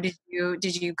 did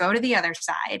you go to the other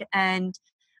side? And,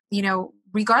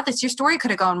 regardless, your story could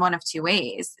have gone one of two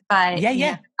ways, but the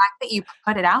fact that you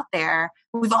put it out there,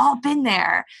 we've all been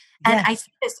there. And I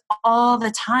see this all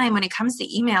the time when it comes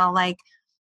to email. Like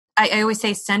I always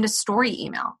say, send a story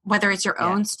email, whether it's your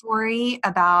own story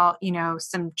about,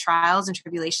 some trials and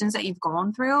tribulations that you've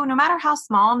gone through, no matter how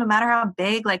small, no matter how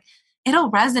big, like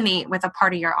it'll resonate with a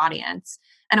part of your audience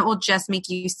and it will just make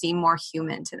you seem more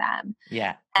human to them.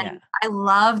 Yeah. And I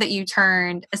love that you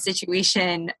turned a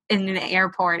situation in an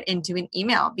airport into an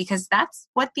email because that's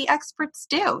what the experts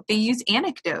do. They use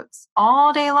anecdotes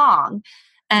all day long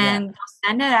and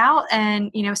send it out.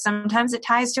 And, sometimes it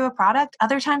ties to a product.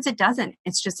 Other times it doesn't.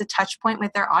 It's just a touch point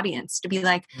with their audience to be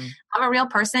like, I'm a real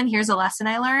person. Here's a lesson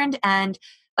I learned. And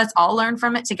let's all learn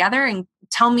from it together and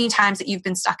tell me times that you've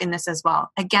been stuck in this as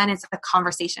well. Again, it's a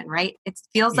conversation, right? It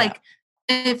feels like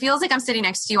I'm sitting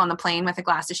next to you on the plane with a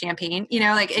glass of champagne,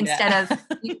 instead of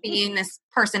you being this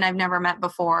person I've never met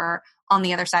before on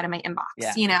the other side of my inbox,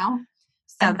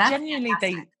 So and that's genuinely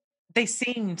they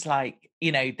seemed like,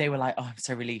 they were like, oh, I'm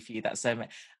so relieved for you. That's so much.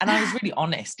 And I was really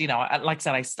honest, like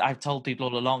I said, I've told people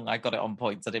all along, I got it on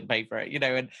points. I didn't pay for it,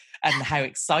 and how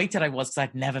excited I was because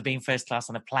I'd never been first class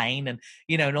on a plane and,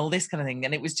 and all this kind of thing.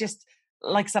 And it was just,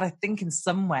 like I said, I think in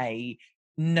some way,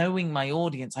 knowing my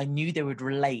audience, I knew they would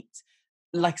relate.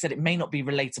 Like I said, it may not be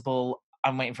relatable.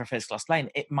 I'm waiting for a first class plane.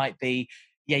 It might be,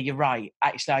 yeah, you're right.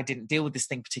 Actually, I didn't deal with this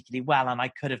thing particularly well and I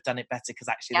could have done it better because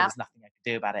actually there was nothing I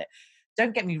could do about it.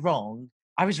 Don't get me wrong.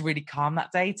 I was really calm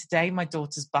that day. Today, my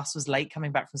daughter's bus was late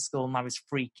coming back from school and I was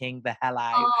freaking the hell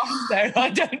out. So I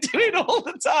don't do it all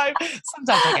the time.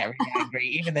 Sometimes I get really angry,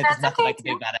 even though there's nothing I can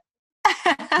do about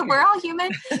it. We're all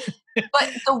human.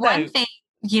 But the one thing,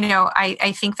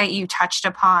 I think that you touched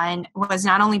upon was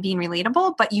not only being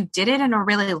relatable, but you did it in a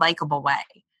really likable way.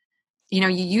 You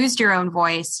used your own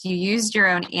voice, you used your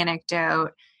own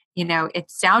anecdote, it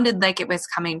sounded like it was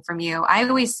coming from you. I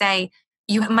always say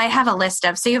you might have a list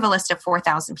of, say you have a list of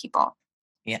 4,000 people.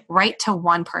 Yeah. Write to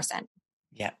one person.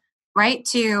 Yeah. Write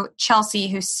to Chelsea,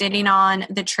 who's sitting on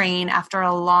the train after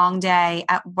a long day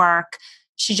at work.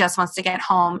 She just wants to get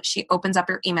home. She opens up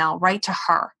your email. Write to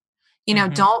her.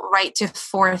 Don't write to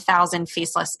 4,000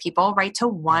 faceless people. Write to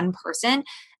one person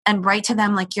and write to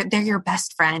them like they're your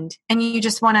best friend and you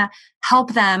just want to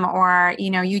help them or,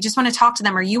 you just want to talk to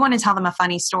them or you want to tell them a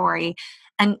funny story.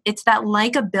 And it's that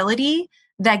likability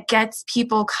that gets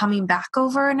people coming back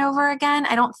over and over again.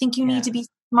 I don't think you need to be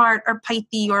smart or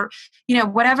pithy or,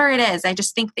 whatever it is. I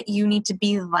just think that you need to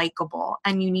be likable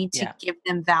and you need to give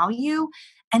them value.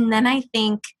 And then I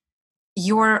think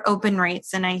your open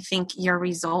rates and I think your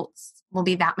results will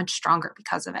be that much stronger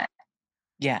because of it.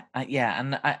 Yeah.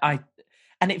 And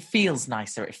and it feels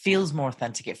nicer. It feels more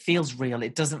authentic. It feels real.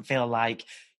 It doesn't feel like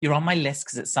you're on my list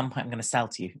because at some point I'm going to sell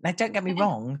to you. Now, don't get me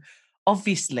wrong.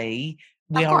 Obviously,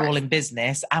 we are all in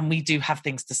business and we do have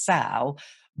things to sell,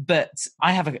 but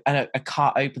I have a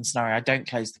cart open scenario. I don't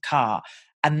close the cart.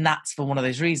 And that's for one of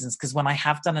those reasons, because when I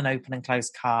have done an open and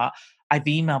closed cart, I've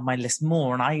emailed my list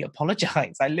more, and I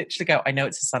apologize. I literally go, I know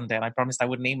it's a Sunday and I promised I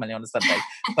wouldn't email you on a Sunday,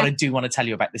 but I do want to tell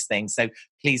you about this thing. So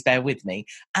please bear with me.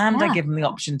 And I give them the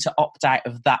option to opt out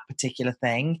of that particular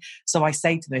thing. So I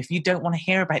say to them, if you don't want to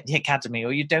hear about the academy,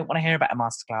 or you don't want to hear about a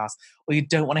masterclass, or you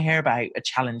don't want to hear about a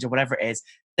challenge or whatever it is,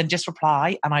 then just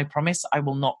reply. And I promise I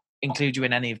will not include you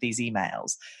in any of these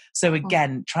emails. So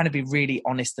again, trying to be really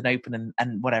honest and open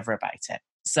and whatever about it.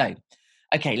 So,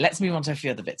 okay, let's move on to a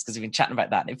few other bits because we've been chatting about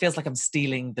that and it feels like I'm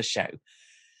stealing the show.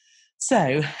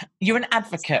 So you're an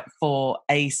advocate for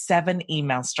a 7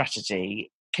 email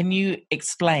strategy. Can you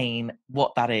explain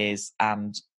what that is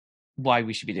and why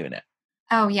we should be doing it?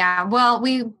 Oh, yeah. Well,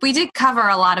 we did cover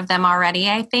a lot of them already,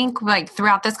 I think, like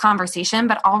throughout this conversation,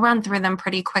 but I'll run through them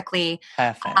pretty quickly.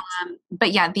 Perfect.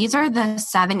 But yeah, these are the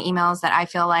 7 emails that I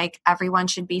feel like everyone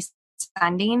should be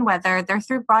sending, whether they're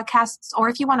through broadcasts or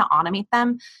if you want to automate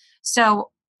them. So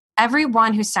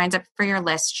everyone who signs up for your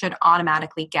list should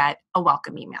automatically get a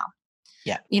welcome email.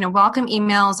 Yeah. Welcome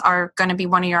emails are going to be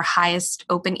one of your highest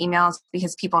open emails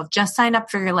because people have just signed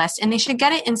up for your list and they should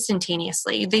get it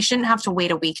instantaneously. They shouldn't have to wait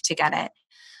a week to get it.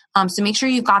 So make sure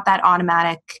you've got that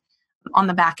automatic on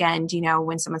the back end.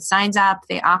 When someone signs up,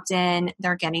 they opt in,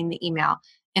 they're getting the email.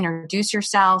 Introduce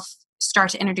yourself,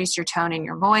 start to introduce your tone and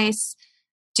your voice.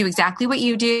 Do exactly what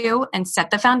you do and set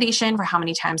the foundation for how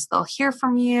many times they'll hear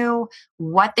from you,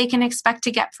 what they can expect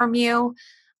to get from you.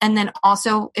 And then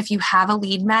also, if you have a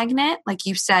lead magnet, like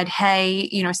you said, hey,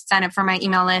 sign up for my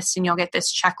email list and you'll get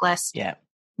this checklist. Yeah.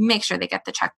 Make sure they get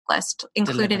the checklist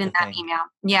included in that email.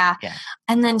 Yeah.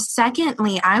 And then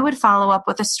secondly, I would follow up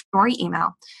with a story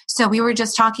email. So we were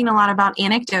just talking a lot about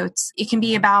anecdotes. It can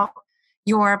be about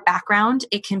your background.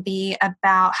 It can be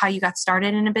about how you got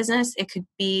started in a business. It could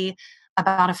be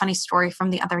about a funny story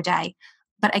from the other day.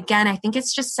 But again, I think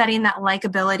it's just setting that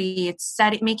likability. It's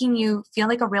making you feel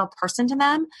like a real person to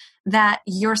them, that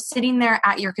you're sitting there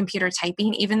at your computer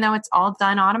typing, even though it's all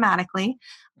done automatically,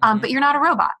 but you're not a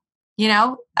robot.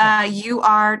 You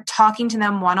are talking to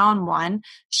them one-on-one,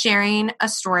 sharing a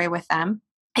story with them.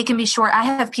 It can be short. I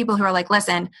have people who are like,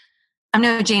 listen, I'm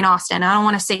no Jane Austen. I don't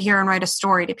want to sit here and write a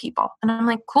story to people. And I'm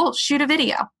like, cool, shoot a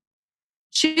video.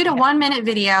 Shoot a 1-minute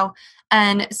video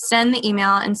and send the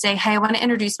email and say, hey, I want to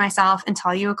introduce myself and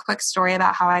tell you a quick story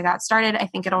about how I got started. I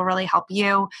think it'll really help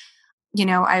you.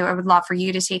 I would love for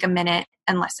you to take a minute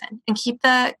and listen and keep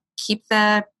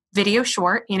the video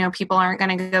short. People aren't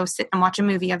going to go sit and watch a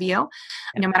movie of you,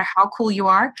 no matter how cool you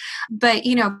are. But,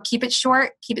 keep it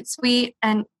short, keep it sweet,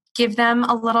 and give them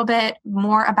a little bit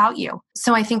more about you.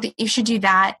 So I think that you should do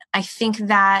that. I think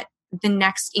that the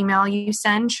next email you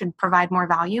send should provide more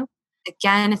value.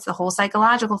 Again, it's the whole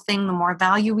psychological thing. The more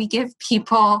value we give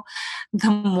people,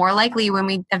 the more likely when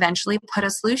we eventually put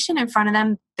a solution in front of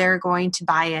them, they're going to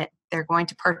buy it. They're going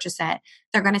to purchase it.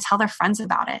 They're going to tell their friends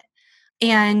about it.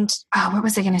 And what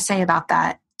was I going to say about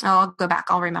that? I'll go back.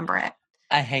 I'll remember it.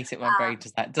 I hate it when Brady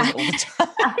does that. Does it all the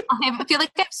time. I feel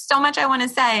like I have so much I want to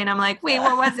say. And I'm like, wait,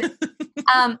 what was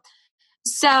it?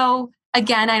 So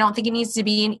again, I don't think it needs to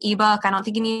be an ebook. I don't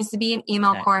think it needs to be an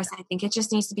email course. I think it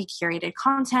just needs to be curated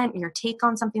content, your take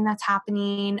on something that's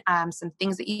happening, some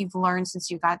things that you've learned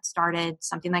since you got started,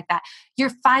 something like that. Your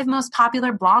 5 most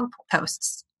popular blog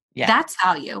posts. Yeah. That's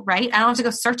value, right? I don't have to go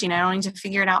searching. I don't need to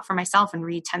figure it out for myself and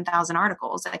read 10,000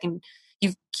 articles.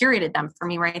 You've curated them for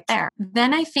me right there.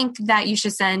 Then I think that you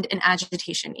should send an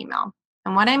agitation email.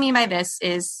 And what I mean by this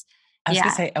is... I was going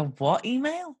to say, a what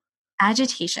email?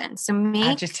 Agitation. So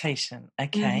agitation.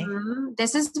 Okay.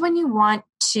 This is when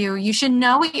you should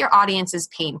know what your audience's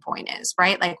pain point is,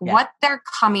 right? Like what they're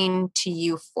coming to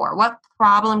you for, what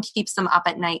problem keeps them up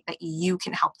at night that you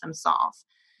can help them solve.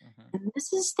 And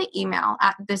this is the email.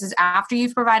 This is after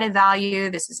you've provided value.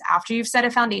 This is after you've set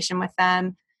a foundation with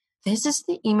them. This is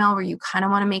the email where you kind of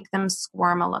want to make them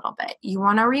squirm a little bit. You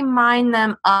want to remind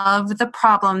them of the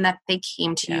problem that they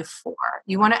came to you for.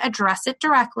 You want to address it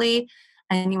directly.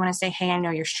 And you want to say, hey, I know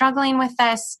you're struggling with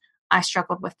this. I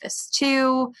struggled with this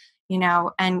too,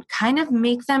 and kind of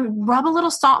make them rub a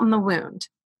little salt in the wound.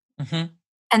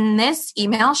 And this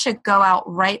email should go out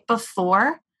right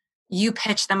before you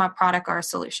pitch them a product or a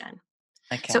solution.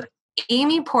 Okay. So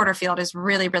Amy Porterfield is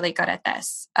really, really good at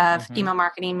this, of email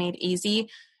marketing made easy.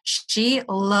 She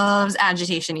loves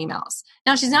agitation emails.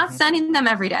 Now, she's not sending them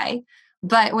every day.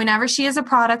 But whenever she has a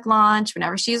product launch,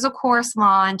 whenever she has a course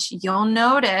launch, you'll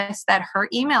notice that her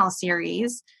email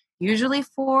series, usually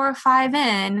 4 or 5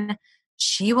 in,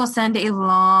 she will send a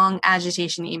long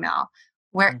agitation email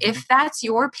where if that's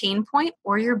your pain point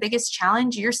or your biggest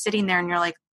challenge, you're sitting there and you're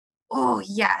like, oh,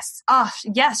 yes,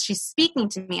 she's speaking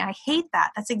to me. I hate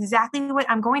that. That's exactly what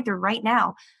I'm going through right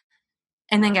now.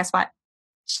 And then guess what?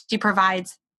 She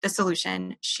provides the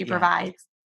solution. She provides,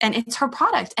 and it's her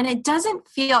product. And it doesn't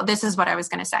feel, this is what I was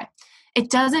going to say. It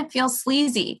doesn't feel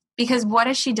sleazy, because what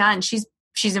has she done? She's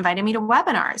invited me to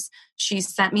webinars.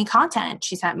 She's sent me content.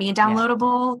 She sent me a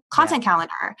downloadable content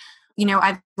calendar.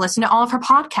 I've listened to all of her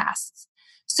podcasts.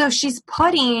 So she's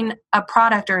putting a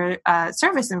product or a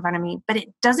service in front of me, but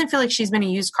it doesn't feel like she's been a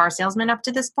used car salesman up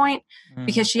to this point,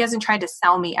 because she hasn't tried to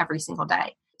sell me every single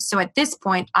day. So at this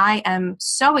point, I am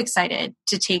so excited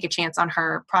to take a chance on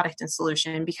her product and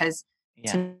solution, because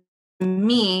to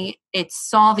me, it's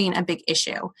solving a big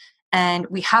issue and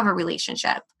we have a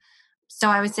relationship. So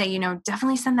I would say,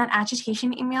 definitely send that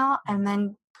agitation email and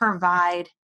then provide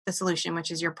the solution,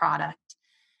 which is your product.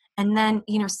 And then,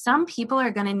 some people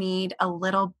are going to need a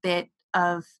little bit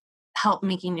of help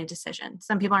making a decision.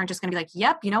 Some people aren't just going to be like,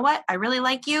 yep, you know what? I really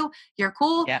like you. You're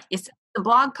cool. It's the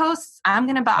blog posts. I'm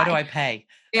going to buy. How do I pay?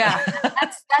 Yeah.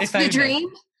 That's the dream.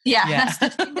 Yeah. That's the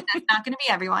dream, but that's not going to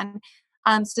be everyone.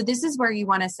 So this is where you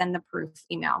want to send the proof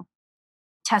email.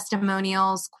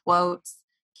 Testimonials, quotes,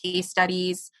 case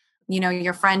studies,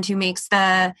 your friend who makes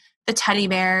the teddy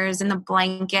bears and the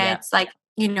blankets,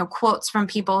 quotes from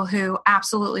people who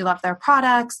absolutely love their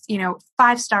products,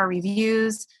 5-star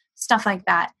reviews, stuff like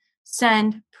that.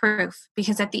 Send proof,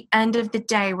 because at the end of the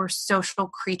day, we're social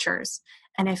creatures.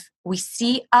 And if we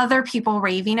see other people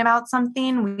raving about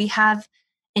something, we have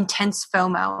intense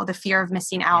FOMO, the fear of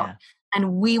missing out. Yeah.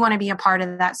 And we want to be a part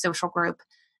of that social group.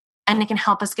 And it can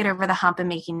help us get over the hump and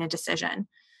making a decision.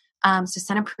 So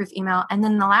send a proof email. And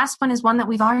then the last one is one that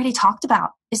we've already talked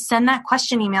about, is send that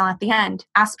question email at the end.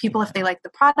 Ask people if they like the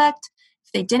product,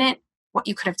 if they didn't, what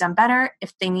you could have done better,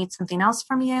 if they need something else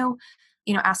from you.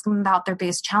 Ask them about their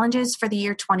biggest challenges for the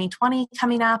year 2020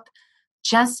 coming up.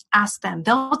 Just ask them.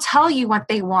 They'll tell you what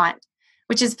they want,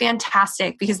 which is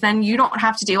fantastic, because then you don't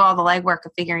have to do all the legwork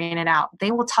of figuring it out.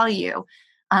 They will tell you.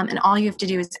 And all you have to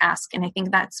do is ask. And I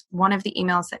think that's one of the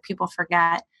emails that people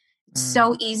forget. It's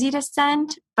so easy to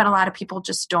send, but a lot of people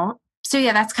just don't. So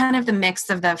yeah, that's kind of the mix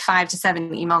of the 5 to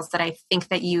 7 emails that I think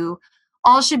that you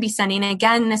all should be sending. And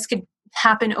again, this could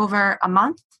happen over a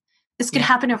month. This could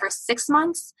happen over 6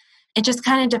 months. It just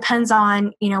kind of depends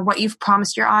on, what you've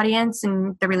promised your audience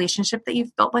and the relationship that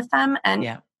you've built with them,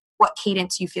 and what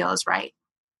cadence you feel is right.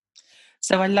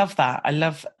 So I love that. I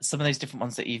love some of those different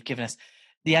ones that you've given us.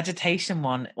 The agitation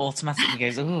one automatically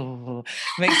goes, oh,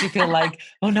 makes you feel like,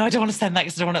 oh no, I don't want to send that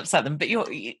because I don't want to upset them. But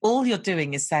all you're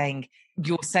doing is saying,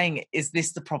 is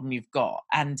this the problem you've got?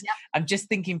 And I'm just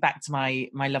thinking back to my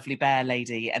lovely bear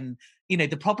lady, and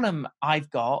the problem I've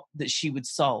got that she would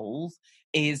solve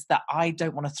is that I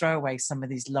don't want to throw away some of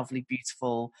these lovely,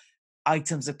 beautiful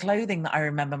items of clothing that I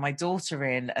remember my daughter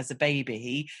in as a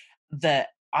baby, that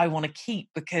I want to keep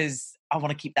because I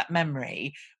want to keep that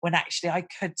memory, when actually I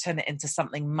could turn it into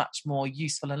something much more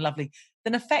useful and lovely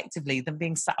than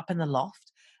being sat up in the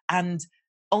loft. And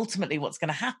ultimately what's going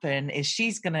to happen is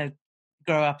she's going to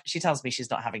grow up. She tells me she's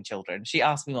not having children. She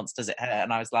asked me once, does it hurt?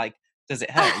 And I was like, does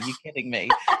it hurt? Are you kidding me?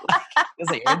 It's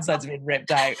like your insides have been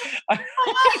ripped out. I'm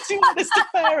too honest to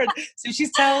parent. So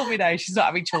she's telling me now she's not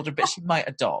having children, but she might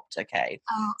adopt. Okay.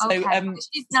 Oh, okay. So,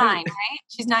 she's 9, right?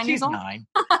 She's 9 years old. She's 9.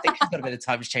 I think she's got a bit of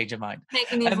time to change her mind.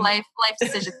 Making these life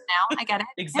decisions now. I get it.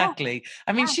 Exactly.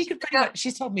 I mean, she could pretty much.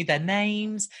 She's told me their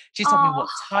names. She's told me what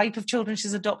type of children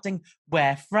she's adopting,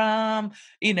 where from.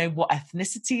 What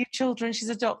ethnicity of children she's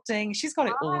adopting. She's got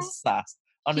it all sussed.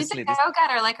 Honestly, she's a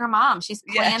go-getter like her mom. She's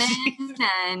planning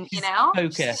and,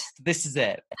 focused. This is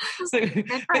it. So,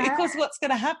 but of course, what's going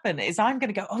to happen is I'm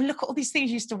going to go, oh, look at all these things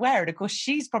you used to wear. And of course,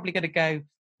 she's probably going to go,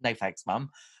 no thanks,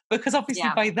 mum. Because obviously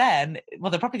by then,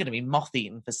 well, they're probably going to be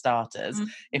moth-eaten for starters,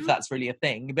 if that's really a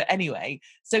thing. But anyway,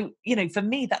 so, for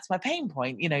me, that's my pain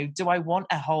point. Do I want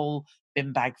a whole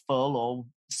bin bag full or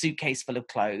suitcase full of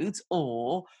clothes,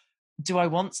 or do I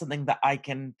want something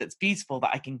that's beautiful,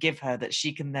 that I can give her, that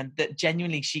she can then, that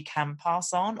genuinely she can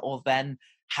pass on or then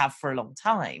have for a long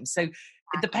time? So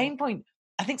the pain point,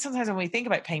 I think sometimes when we think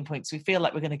about pain points, we feel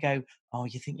like we're going to go, oh,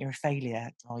 you think you're a failure?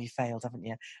 Oh, you failed, haven't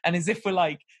you? And as if we're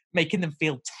like making them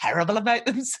feel terrible about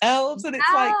themselves. And it's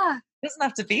like, it doesn't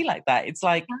have to be like that. It's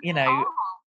like,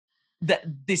 that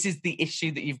this is the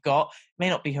issue that you've got. It may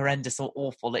not be horrendous or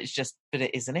awful. It's just, but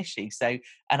it is an issue. So,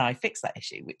 and I fix that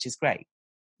issue, which is great.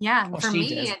 Yeah, for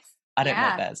me, it's I don't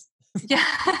know theirs. Yeah.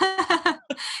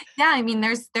 I mean,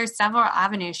 there's several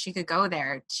avenues she could go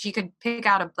there. She could pick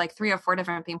out like 3 or 4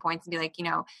 different pain points and be like,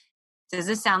 does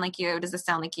this sound like you? Does this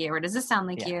sound like you? Or does this sound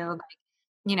like you?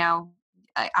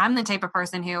 Like, I'm the type of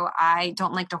person who I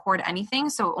don't like to hoard anything.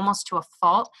 So almost to a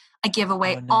fault, I give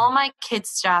away all my kids'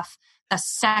 stuff the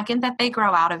second that they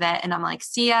grow out of it. And I'm like,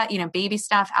 see ya, baby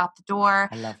stuff out the door.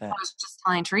 I love it. I was just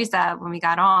telling Teresa when we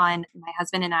got on, my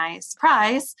husband and I,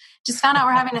 surprise, just found out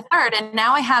we're having a third. And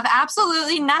now I have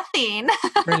absolutely nothing.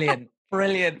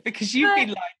 Brilliant. Because you've been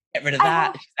like, get rid of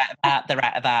that, she's out of that, they're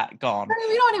out of that, gone.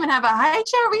 We don't even have a high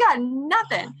chair. We got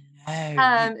nothing. Oh,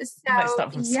 no. You might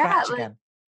start from scratch again.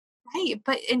 Right.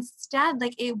 But instead,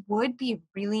 it would be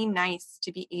really nice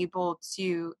to be able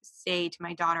to say to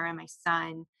my daughter and my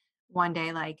son one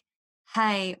day,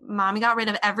 hey, mommy got rid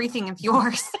of everything of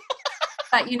yours.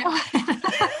 But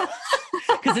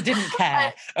because I didn't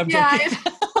care. I'm joking.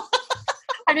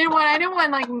 I didn't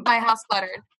want my house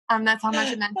cluttered. That's how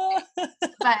much it meant to me.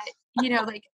 But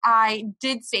I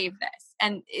did save this,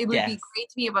 and it would be great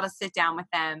to be able to sit down with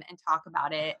them and talk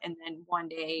about it. And then one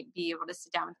day be able to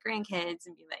sit down with grandkids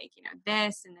and be like,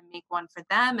 this, and then make one for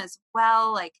them as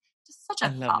well. Just such a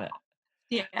love it.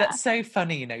 Yeah. That's so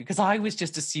funny, because I was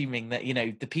just assuming that,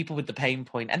 the people with the pain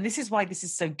point, and this is why this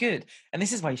is so good. And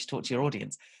this is why you should talk to your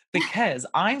audience, because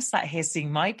I'm sat here seeing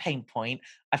my pain point.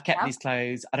 I've kept these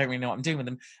clothes. I don't really know what I'm doing with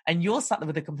them. And you're sat there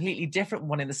with a completely different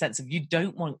one in the sense of you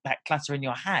don't want that clutter in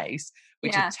your house,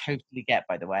 which I totally get,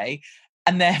 by the way.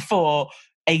 And therefore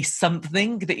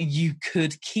something that you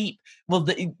could keep,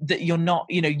 that you're not,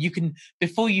 you can,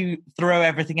 before you throw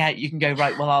everything out, you can go,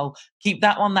 right, well, I'll keep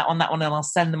that one, and I'll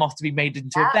send them off to be made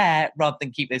into a bear rather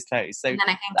than keep those clothes. So and then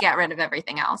I can get rid of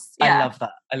everything else. I love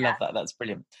that. I love that. That's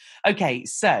brilliant. Okay,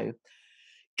 so a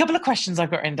couple of questions I've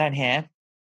got written down here.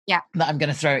 Yeah. That I'm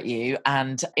going to throw at you,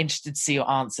 and interested to see your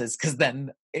answers, because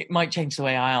then it might change the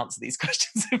way I answer these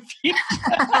questions in future.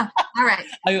 All right.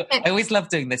 I always love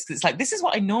doing this, because it's this is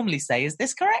what I normally say. Is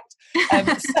this correct?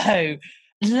 So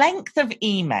length of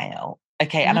email.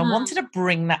 Okay. And I wanted to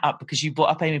bring that up because you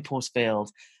brought up Amy Porterfield,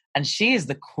 and she is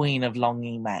the queen of long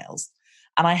emails.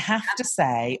 And I have to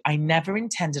say, I never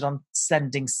intended on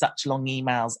sending such long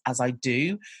emails as I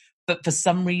do, but for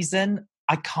some reason,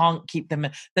 I can't keep them.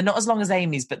 They're not as long as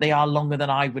Amy's, but they are longer than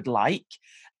I would like.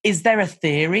 Is there a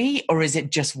theory, or is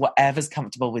it just whatever's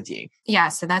comfortable with you? Yeah,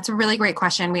 so that's a really great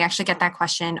question. We actually get that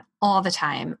question all the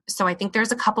time. So I think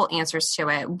there's a couple answers to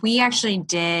it. We actually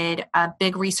did a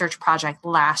big research project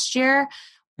last year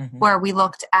where we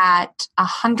looked at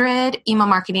 100 email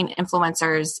marketing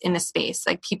influencers in the space,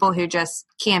 people who just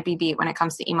can't be beat when it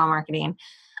comes to email marketing.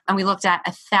 And we looked at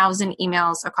 1,000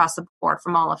 emails across the board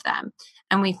from all of them.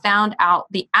 And we found out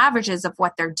the averages of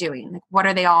what they're doing. What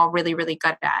are they all really, really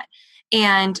good at?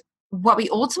 And what we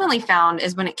ultimately found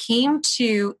is when it came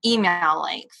to email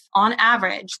length, on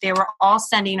average, they were all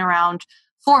sending around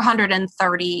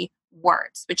 430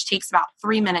 words, which takes about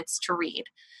 3 minutes to read.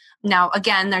 Now,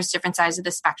 again, there's different sides of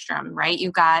the spectrum, right?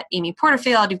 You've got Amy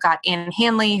Porterfield, you've got Ann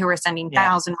Handley, who are sending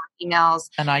 1,000 word emails.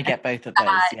 And I get both of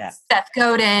those, Seth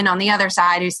Godin on the other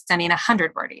side, who's sending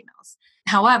 100 word emails.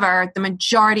 However, the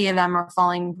majority of them are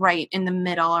falling right in the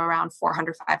middle, around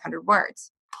 400, 500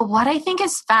 words. But what I think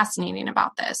is fascinating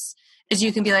about this is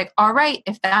you can be like, all right,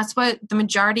 if that's what the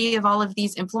majority of all of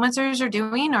these influencers are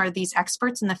doing, or these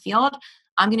experts in the field,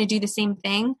 I'm going to do the same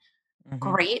thing.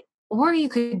 Great. Or you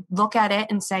could look at it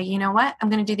and say, you know what? I'm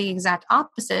going to do the exact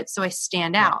opposite so I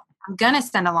stand out. I'm going to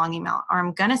send a long email, or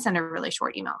I'm going to send a really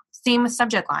short email. Same with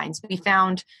subject lines. We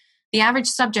found the average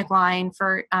subject line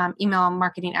for email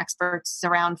marketing experts is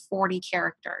around 40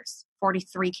 characters,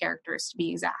 43 characters to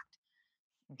be exact.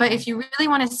 But if you really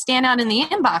want to stand out in the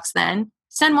inbox, then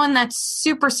send one that's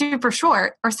super, super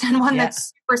short, or send one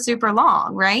that's super, super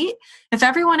long, right? If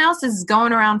everyone else is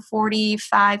going around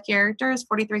 45 characters,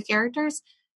 43 characters,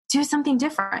 do something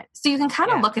different. So you can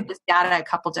kind of look at this data a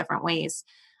couple different ways.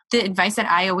 The advice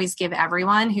that I always give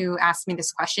everyone who asks me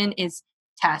this question is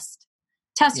test.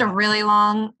 Test a really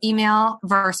long email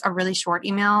versus a really short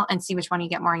email, and see which one you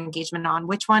get more engagement on.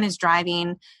 Which one is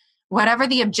driving whatever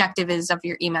the objective is of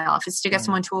your email. If it's to get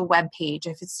someone to a web page,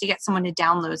 if it's to get someone to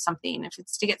download something, if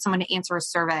it's to get someone to answer a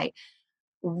survey,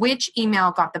 which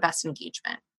email got the best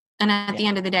engagement? And at the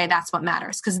end of the day, that's what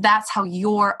matters, because that's how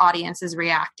your audience is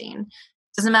reacting.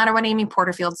 Doesn't matter what Amy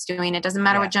Porterfield's doing. It doesn't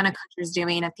matter what Jenna Kutcher's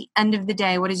doing. At the end of the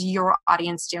day, what is your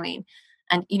audience doing?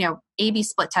 And, A/B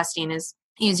split testing is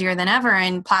easier than ever.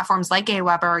 And platforms like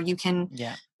Aweber, you can,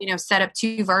 set up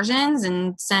 2 versions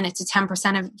and send it to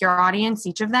 10% of your audience,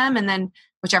 each of them. And then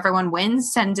whichever one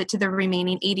wins sends it to the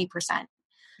remaining 80%.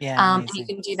 And you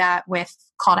can do that with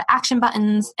call to action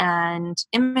buttons and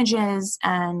images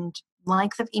and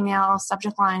length of email,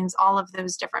 subject lines, all of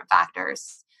those different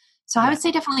factors. So I would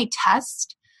say definitely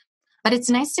test, but it's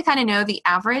nice to kind of know the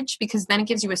average, because then it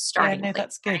gives you a starting place.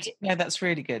 That's good. Right? No, that's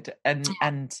really good. And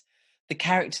the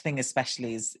character thing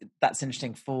especially that's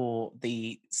interesting for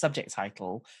the subject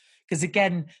title, Because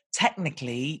again,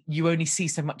 technically, you only see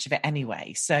so much of it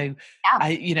anyway. So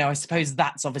Yeah. I suppose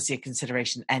that's obviously a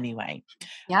consideration anyway.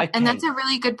 Yep. And that's Okay. a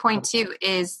really good point too,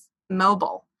 is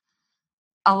mobile.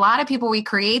 A lot of people, we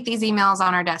create these emails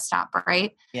on our desktop,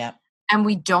 right? Yeah. And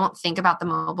we don't think about the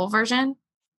mobile version.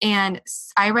 And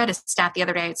I read a stat the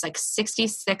other day. It's like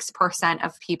 66%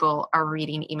 of people are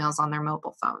reading emails on their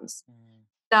mobile phones.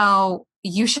 So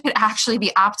you should actually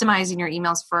be optimizing your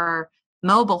emails for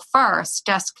mobile first,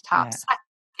 desktop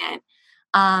second.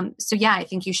 So yeah, I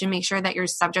think you should make sure that your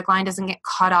subject line doesn't get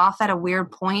cut off at a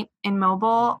weird point in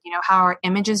mobile, how our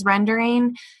image is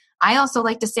rendering. I also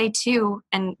like to say too,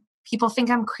 and people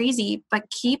think I'm crazy, but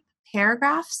keep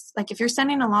paragraphs. Like if you're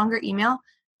sending a longer email,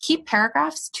 keep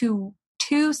paragraphs to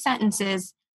 2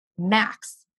 sentences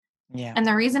max. Yeah. And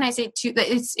the reason I say two,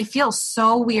 it feels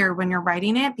so weird when you're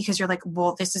writing it because you're like,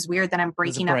 well, this is weird that I'm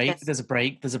breaking up this. There's a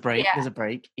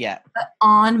break. Yeah. But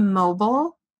on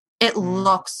mobile, it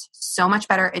looks so much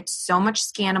better. It's so much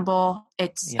scannable.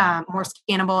 It's more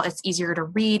scannable. It's easier to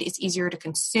read. It's easier to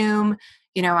consume.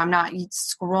 I'm not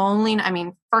scrolling. I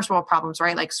mean, first world problems,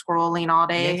 right? Like scrolling all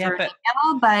day through an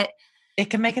email, but it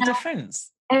can make a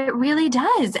difference. It really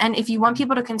does. And if you want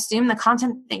people to consume the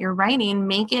content that you're writing,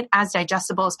 make it as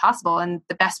digestible as possible. And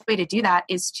the best way to do that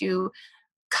is to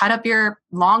cut up your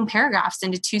long paragraphs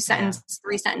into 2 sentence,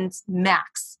 3 sentence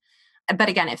max. But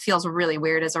again, it feels really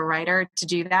weird as a writer to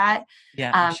do that.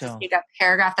 Yeah, sure. To take a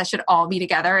paragraph that should all be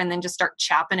together and then just start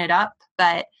chopping it up.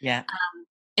 But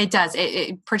it does.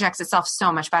 It projects itself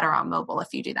so much better on mobile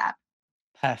if you do that.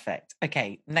 Perfect.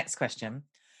 Okay, next question.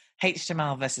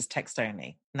 HTML versus text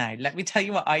only. Now, let me tell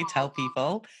you what I tell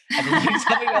people, and then you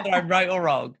tell me whether I'm right or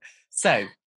wrong. So,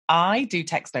 I do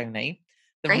text only.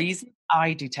 The reason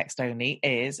I do text only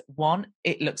is, one,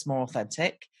 it looks more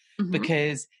authentic,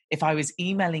 because if I was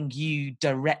emailing you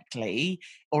directly,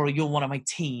 or you're one of my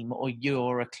team, or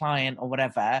you're a client or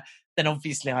whatever, then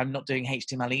obviously I'm not doing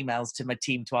HTML emails to my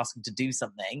team to ask them to do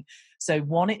something. So,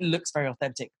 one, it looks very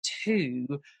authentic.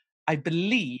 Two, I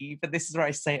believe, and this is where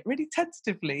I say it really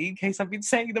tentatively in case I've been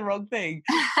saying the wrong thing,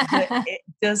 that it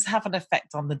does have an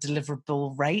effect on the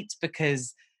deliverable rate,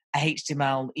 because a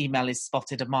HTML email is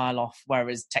spotted a mile off,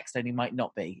 whereas text only might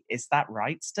not be. Is that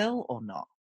right still or not?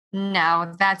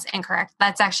 No, that's incorrect.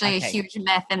 That's actually a huge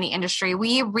myth in the industry.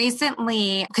 We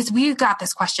recently, because we got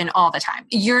this question all the time.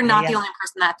 You're not the only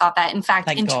person that thought that. In fact,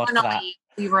 internally,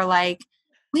 we were like,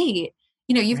 wait,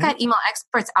 you've got email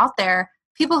experts out there,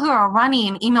 people who are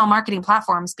running email marketing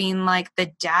platforms being like, the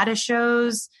data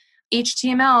shows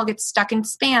HTML gets stuck in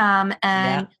spam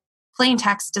and plain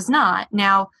text does not.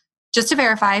 Now, just to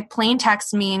verify, plain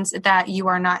text means that you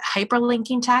are not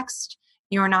hyperlinking text.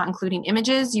 You are not including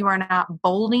images. You are not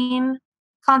bolding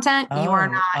content. You are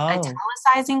not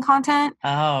italicizing content.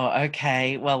 Oh,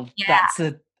 okay. Well, that's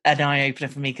an eye-opener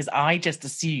for me, because I just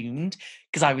assumed,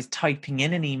 because I was typing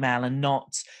in an email and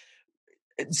not...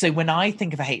 So when I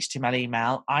think of a HTML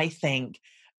email, I think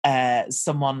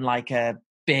someone like a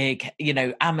big,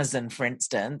 Amazon, for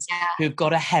instance, who've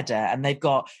got a header and they've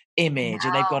got image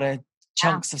and they've got a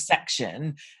chunks of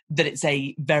section, that it's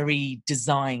a very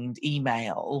designed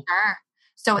email. Sure.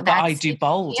 So but I do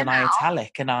bold and I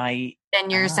italic and I... Then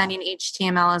you're sending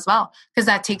HTML as well, because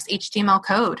that takes HTML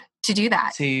code to do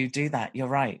that. You're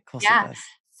right. Of course it does.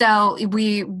 So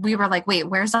we were like, wait,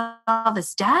 where's all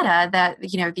this data that,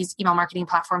 these email marketing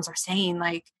platforms are saying,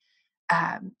 like,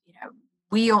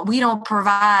 we don't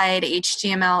provide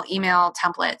HTML email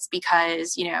templates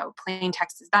because, plain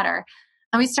text is better.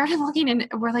 And we started looking and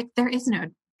we're like, there is no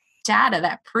data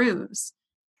that proves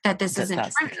that this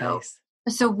isn't true.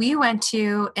 So we went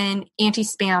to an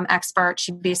anti-spam expert.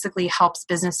 She basically helps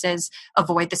businesses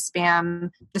avoid the spam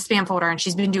folder, and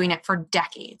she's been doing it for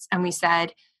decades. And we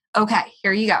said, okay,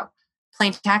 here you go.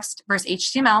 Plain text versus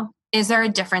HTML. Is there a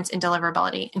difference in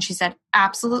deliverability? And she said,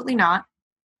 absolutely not.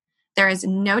 There is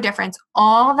no difference.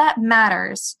 All that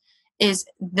matters is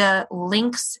the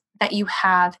links that you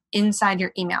have inside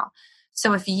your email.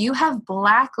 So if you have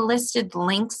blacklisted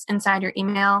links inside your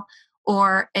email,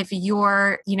 or if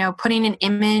you're, putting an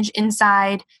image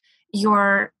inside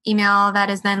your email that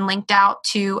is then linked out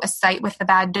to a site with a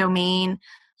bad domain,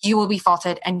 you will be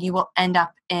faulted and you will end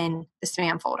up in the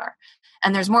spam folder.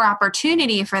 And there's more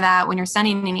opportunity for that when you're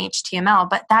sending in HTML.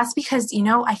 But that's because,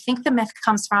 I think the myth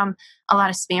comes from a lot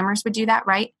of spammers would do that,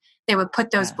 right? They would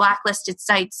put those blacklisted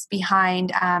sites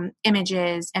behind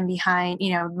images and behind,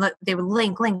 they would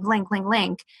link.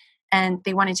 And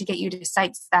they wanted to get you to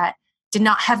sites that did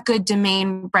not have good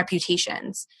domain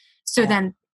reputations. So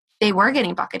then they were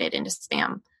getting bucketed into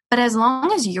spam. But as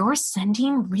long as you're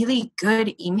sending really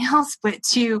good emails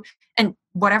and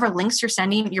whatever links you're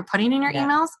sending, you're putting in your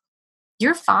emails,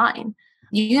 you're fine.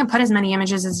 You can put as many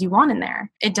images as you want in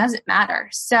there. It doesn't matter.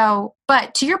 So,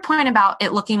 but to your point about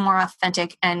it looking more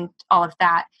authentic and all of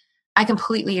that, I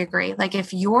completely agree. Like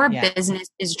if your business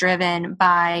is driven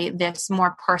by this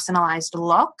more personalized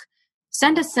look,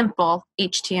 send a simple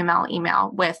HTML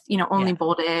email with, only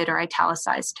bolded or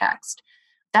italicized text.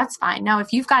 That's fine. Now,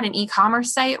 if you've got an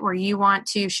e-commerce site where you want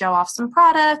to show off some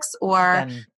products or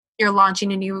you're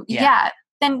launching a new,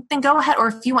 then go ahead. Or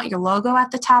if you want your logo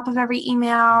at the top of every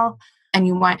email and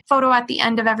you want photo at the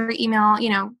end of every email,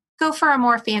 go for a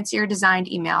more fancier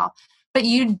designed email. But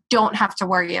you don't have to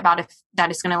worry about if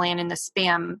that is going to land in the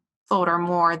spam folder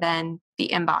more than the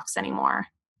inbox anymore.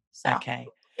 So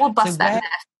we'll bust that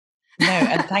myth. No,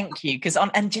 and thank you.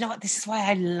 And do you know what? This is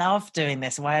why I love doing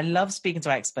this, why I love speaking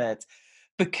to experts,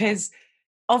 because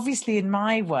obviously in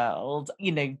my world,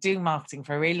 doing marketing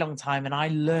for a really long time, and I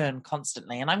learn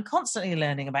constantly, and I'm constantly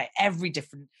learning about every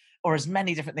different or as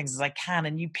many different things as I can.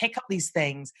 And you pick up these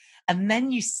things and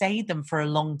then you say them for a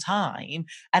long time.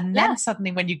 And then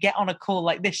suddenly when you get on a call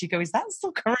like this, you go, is that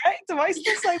still correct? Am I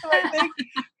still saying the right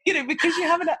thing? Because you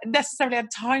haven't necessarily had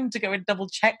time to go and double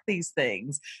check these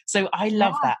things. So I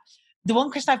love that. The one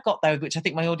question I've got though, which I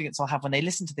think my audience will have when they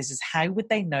listen to this, is how would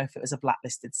they know if it was a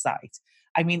blacklisted site?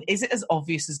 I mean, is it as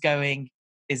obvious as going,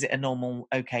 is it a normal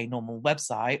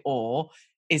website, or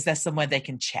is there somewhere they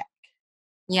can check?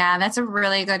 Yeah, that's a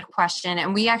really good question.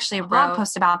 And we actually wrote a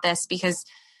post about this because,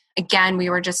 again, we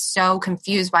were just so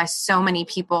confused by so many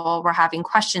people were having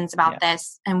questions about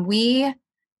this. And we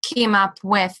came up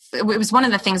with, it was one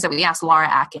of the things that we asked Laura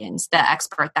Atkins, the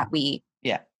expert that we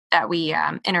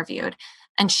interviewed.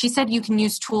 And she said you can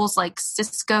use tools like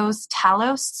Cisco's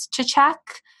Talos to check.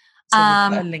 So we'll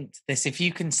put a link to this. If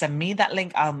you can send me that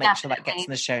link, I'll make sure that gets in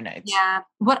the show notes. Yeah.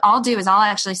 What I'll do is I'll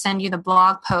actually send you the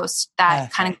blog post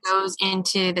that kind of goes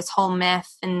into this whole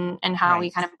myth and how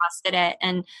we kind of busted it.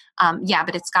 And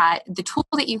but it's got the tool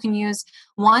that you can use.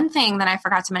 One thing that I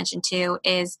forgot to mention too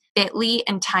is Bitly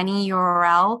and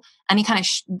TinyURL. Any kind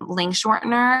of link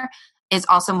shortener is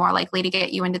also more likely to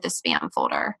get you into the spam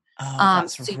folder. Oh,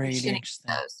 that's really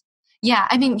interesting. Yeah,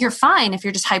 I mean, you're fine if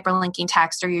you're just hyperlinking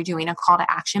text or you're doing a call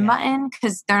to action button,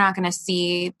 because they're not going to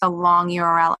see the long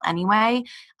URL anyway.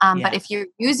 But if you're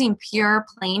using pure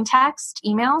plain text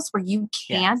emails where you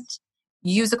can't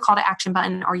use a call to action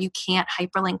button or you can't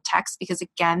hyperlink text, because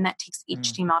again, that takes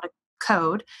HTML to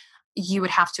code, you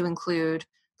would have to include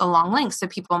the long link. So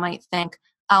people might think,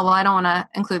 oh, well, I don't want to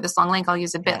include this long link. I'll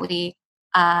use a Bitly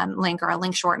link or a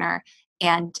link shortener.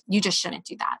 And you just shouldn't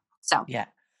do that. So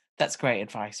that's great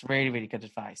advice. Really, really good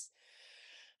advice.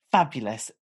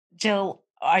 Fabulous. Jill,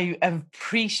 I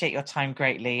appreciate your time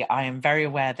greatly. I am very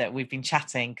aware that we've been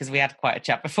chatting because we had quite a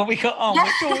chat before we got on,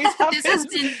 which always happens.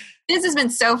 This has been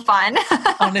so fun.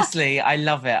 Honestly, I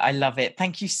love it. I love it.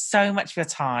 Thank you so much for your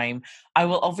time. I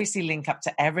will obviously link up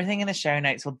to everything in the show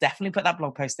notes. We'll definitely put that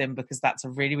blog post in because that's a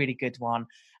really, really good one.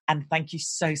 And thank you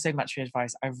so, so much for your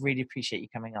advice. I really appreciate you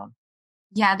coming on.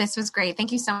 Yeah, this was great.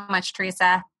 Thank you so much,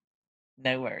 Teresa.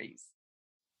 No worries.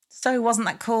 So wasn't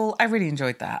that cool? I really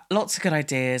enjoyed that. Lots of good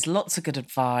ideas, lots of good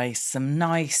advice, some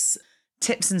nice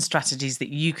tips and strategies that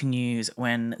you can use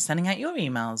when sending out your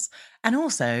emails. And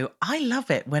also, I love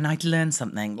it when I learn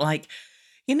something. Like,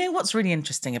 what's really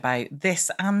interesting about this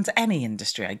and any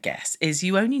industry, I guess, is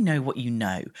you only know what you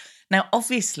know. Now,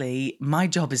 obviously, my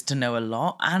job is to know a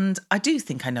lot. And I do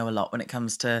think I know a lot when it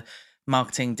comes to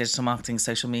marketing, digital marketing,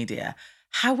 social media.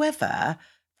 However,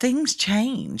 things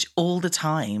change all the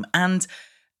time.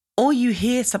 Or you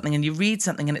hear something and you read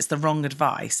something and it's the wrong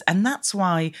advice. And that's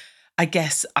why I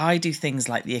guess I do things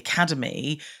like the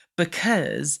Academy,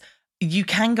 because you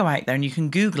can go out there and you can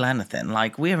Google anything.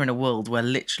 Like, we're in a world where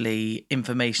literally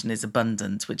information is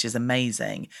abundant, which is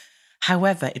amazing.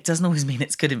 However, it doesn't always mean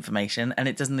it's good information, and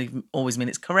it doesn't even always mean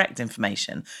it's correct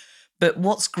information. But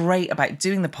what's great about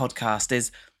doing the podcast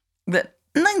is that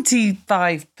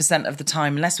 95% of the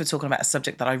time, unless we're talking about a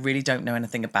subject that I really don't know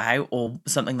anything about or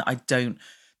something that I don't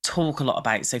talk a lot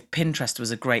about. So Pinterest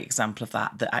was a great example of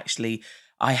that actually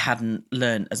I hadn't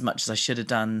learned as much as I should have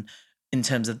done in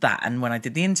terms of that. And when I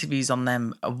did the interviews on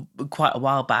them quite a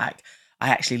while back, I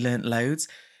actually learned loads.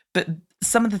 But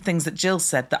some of the things that Jill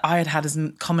said that I had as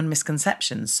common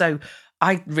misconceptions. So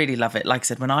I really love it. Like I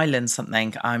said, when I learn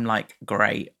something, I'm like,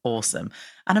 great, awesome.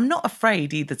 And I'm not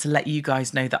afraid either to let you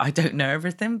guys know that I don't know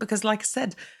everything, because like I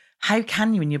said, how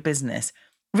can you in your business?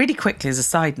 Really quickly, as a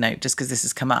side note, just because this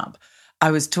has come up,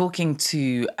 I was talking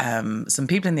to some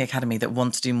people in the Academy that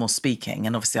want to do more speaking.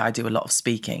 And obviously I do a lot of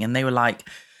speaking. And they were like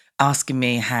asking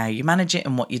me how you manage it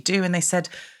and what you do. And they said,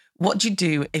 what do you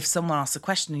do if someone asks a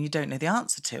question and you don't know the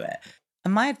answer to it?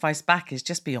 And my advice back is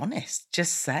just be honest.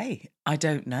 Just say, I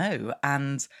don't know.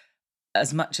 And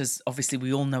as much as obviously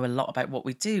we all know a lot about what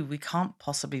we do, we can't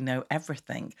possibly know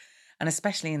everything. And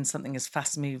especially in something as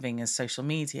fast moving as social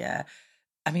media.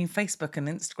 I mean, Facebook and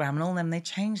Instagram and all them, they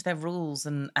change their rules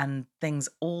and things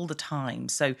all the time.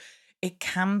 So it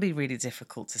can be really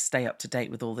difficult to stay up to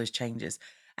date with all those changes.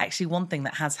 Actually, one thing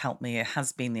that has helped me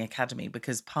has been the Academy,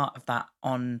 because part of that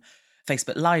on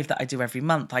Facebook Live that I do every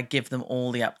month, I give them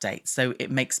all the updates. So it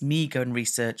makes me go and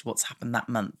research what's happened that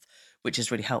month, which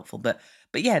is really helpful. But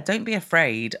yeah, don't be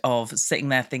afraid of sitting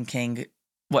there thinking,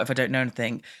 what if I don't know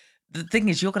anything? The thing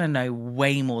is, you're going to know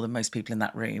way more than most people in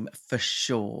that room for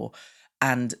sure.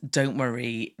 And don't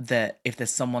worry that if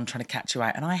there's someone trying to catch you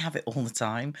out, and I have it all the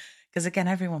time, because again,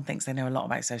 everyone thinks they know a lot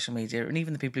about social media, and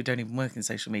even the people who don't even work in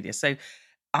social media. So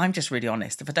I'm just really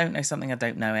honest. If I don't know something, I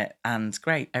don't know it. And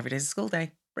great, every day's a school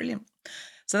day. Brilliant.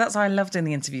 So that's why I love doing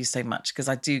the interviews so much, because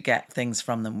I do get things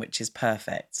from them, which is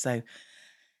perfect. So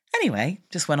anyway,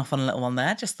 just went off on a little one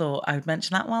there. Just thought I would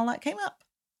mention that while that came up.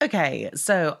 Okay,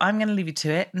 so I'm going to leave you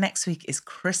to it. Next week is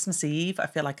Christmas Eve. I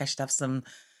feel like I should have some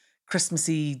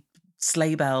Christmassy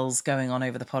sleigh bells going on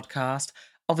over the podcast.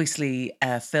 Obviously,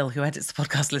 Phil, who edits the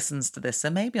podcast, listens to this. So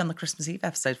maybe on the Christmas Eve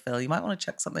episode, Phil, you might want to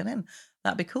chuck something in.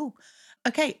 That'd be cool.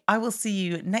 Okay, I will see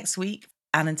you next week.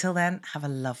 And until then, have a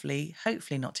lovely,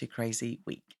 hopefully not too crazy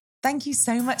week. Thank you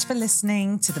so much for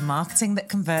listening to the Marketing That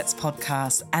Converts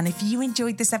podcast. And if you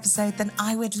enjoyed this episode, then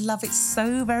I would love it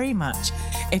so very much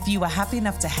if you were happy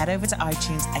enough to head over to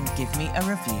iTunes and give me a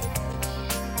review.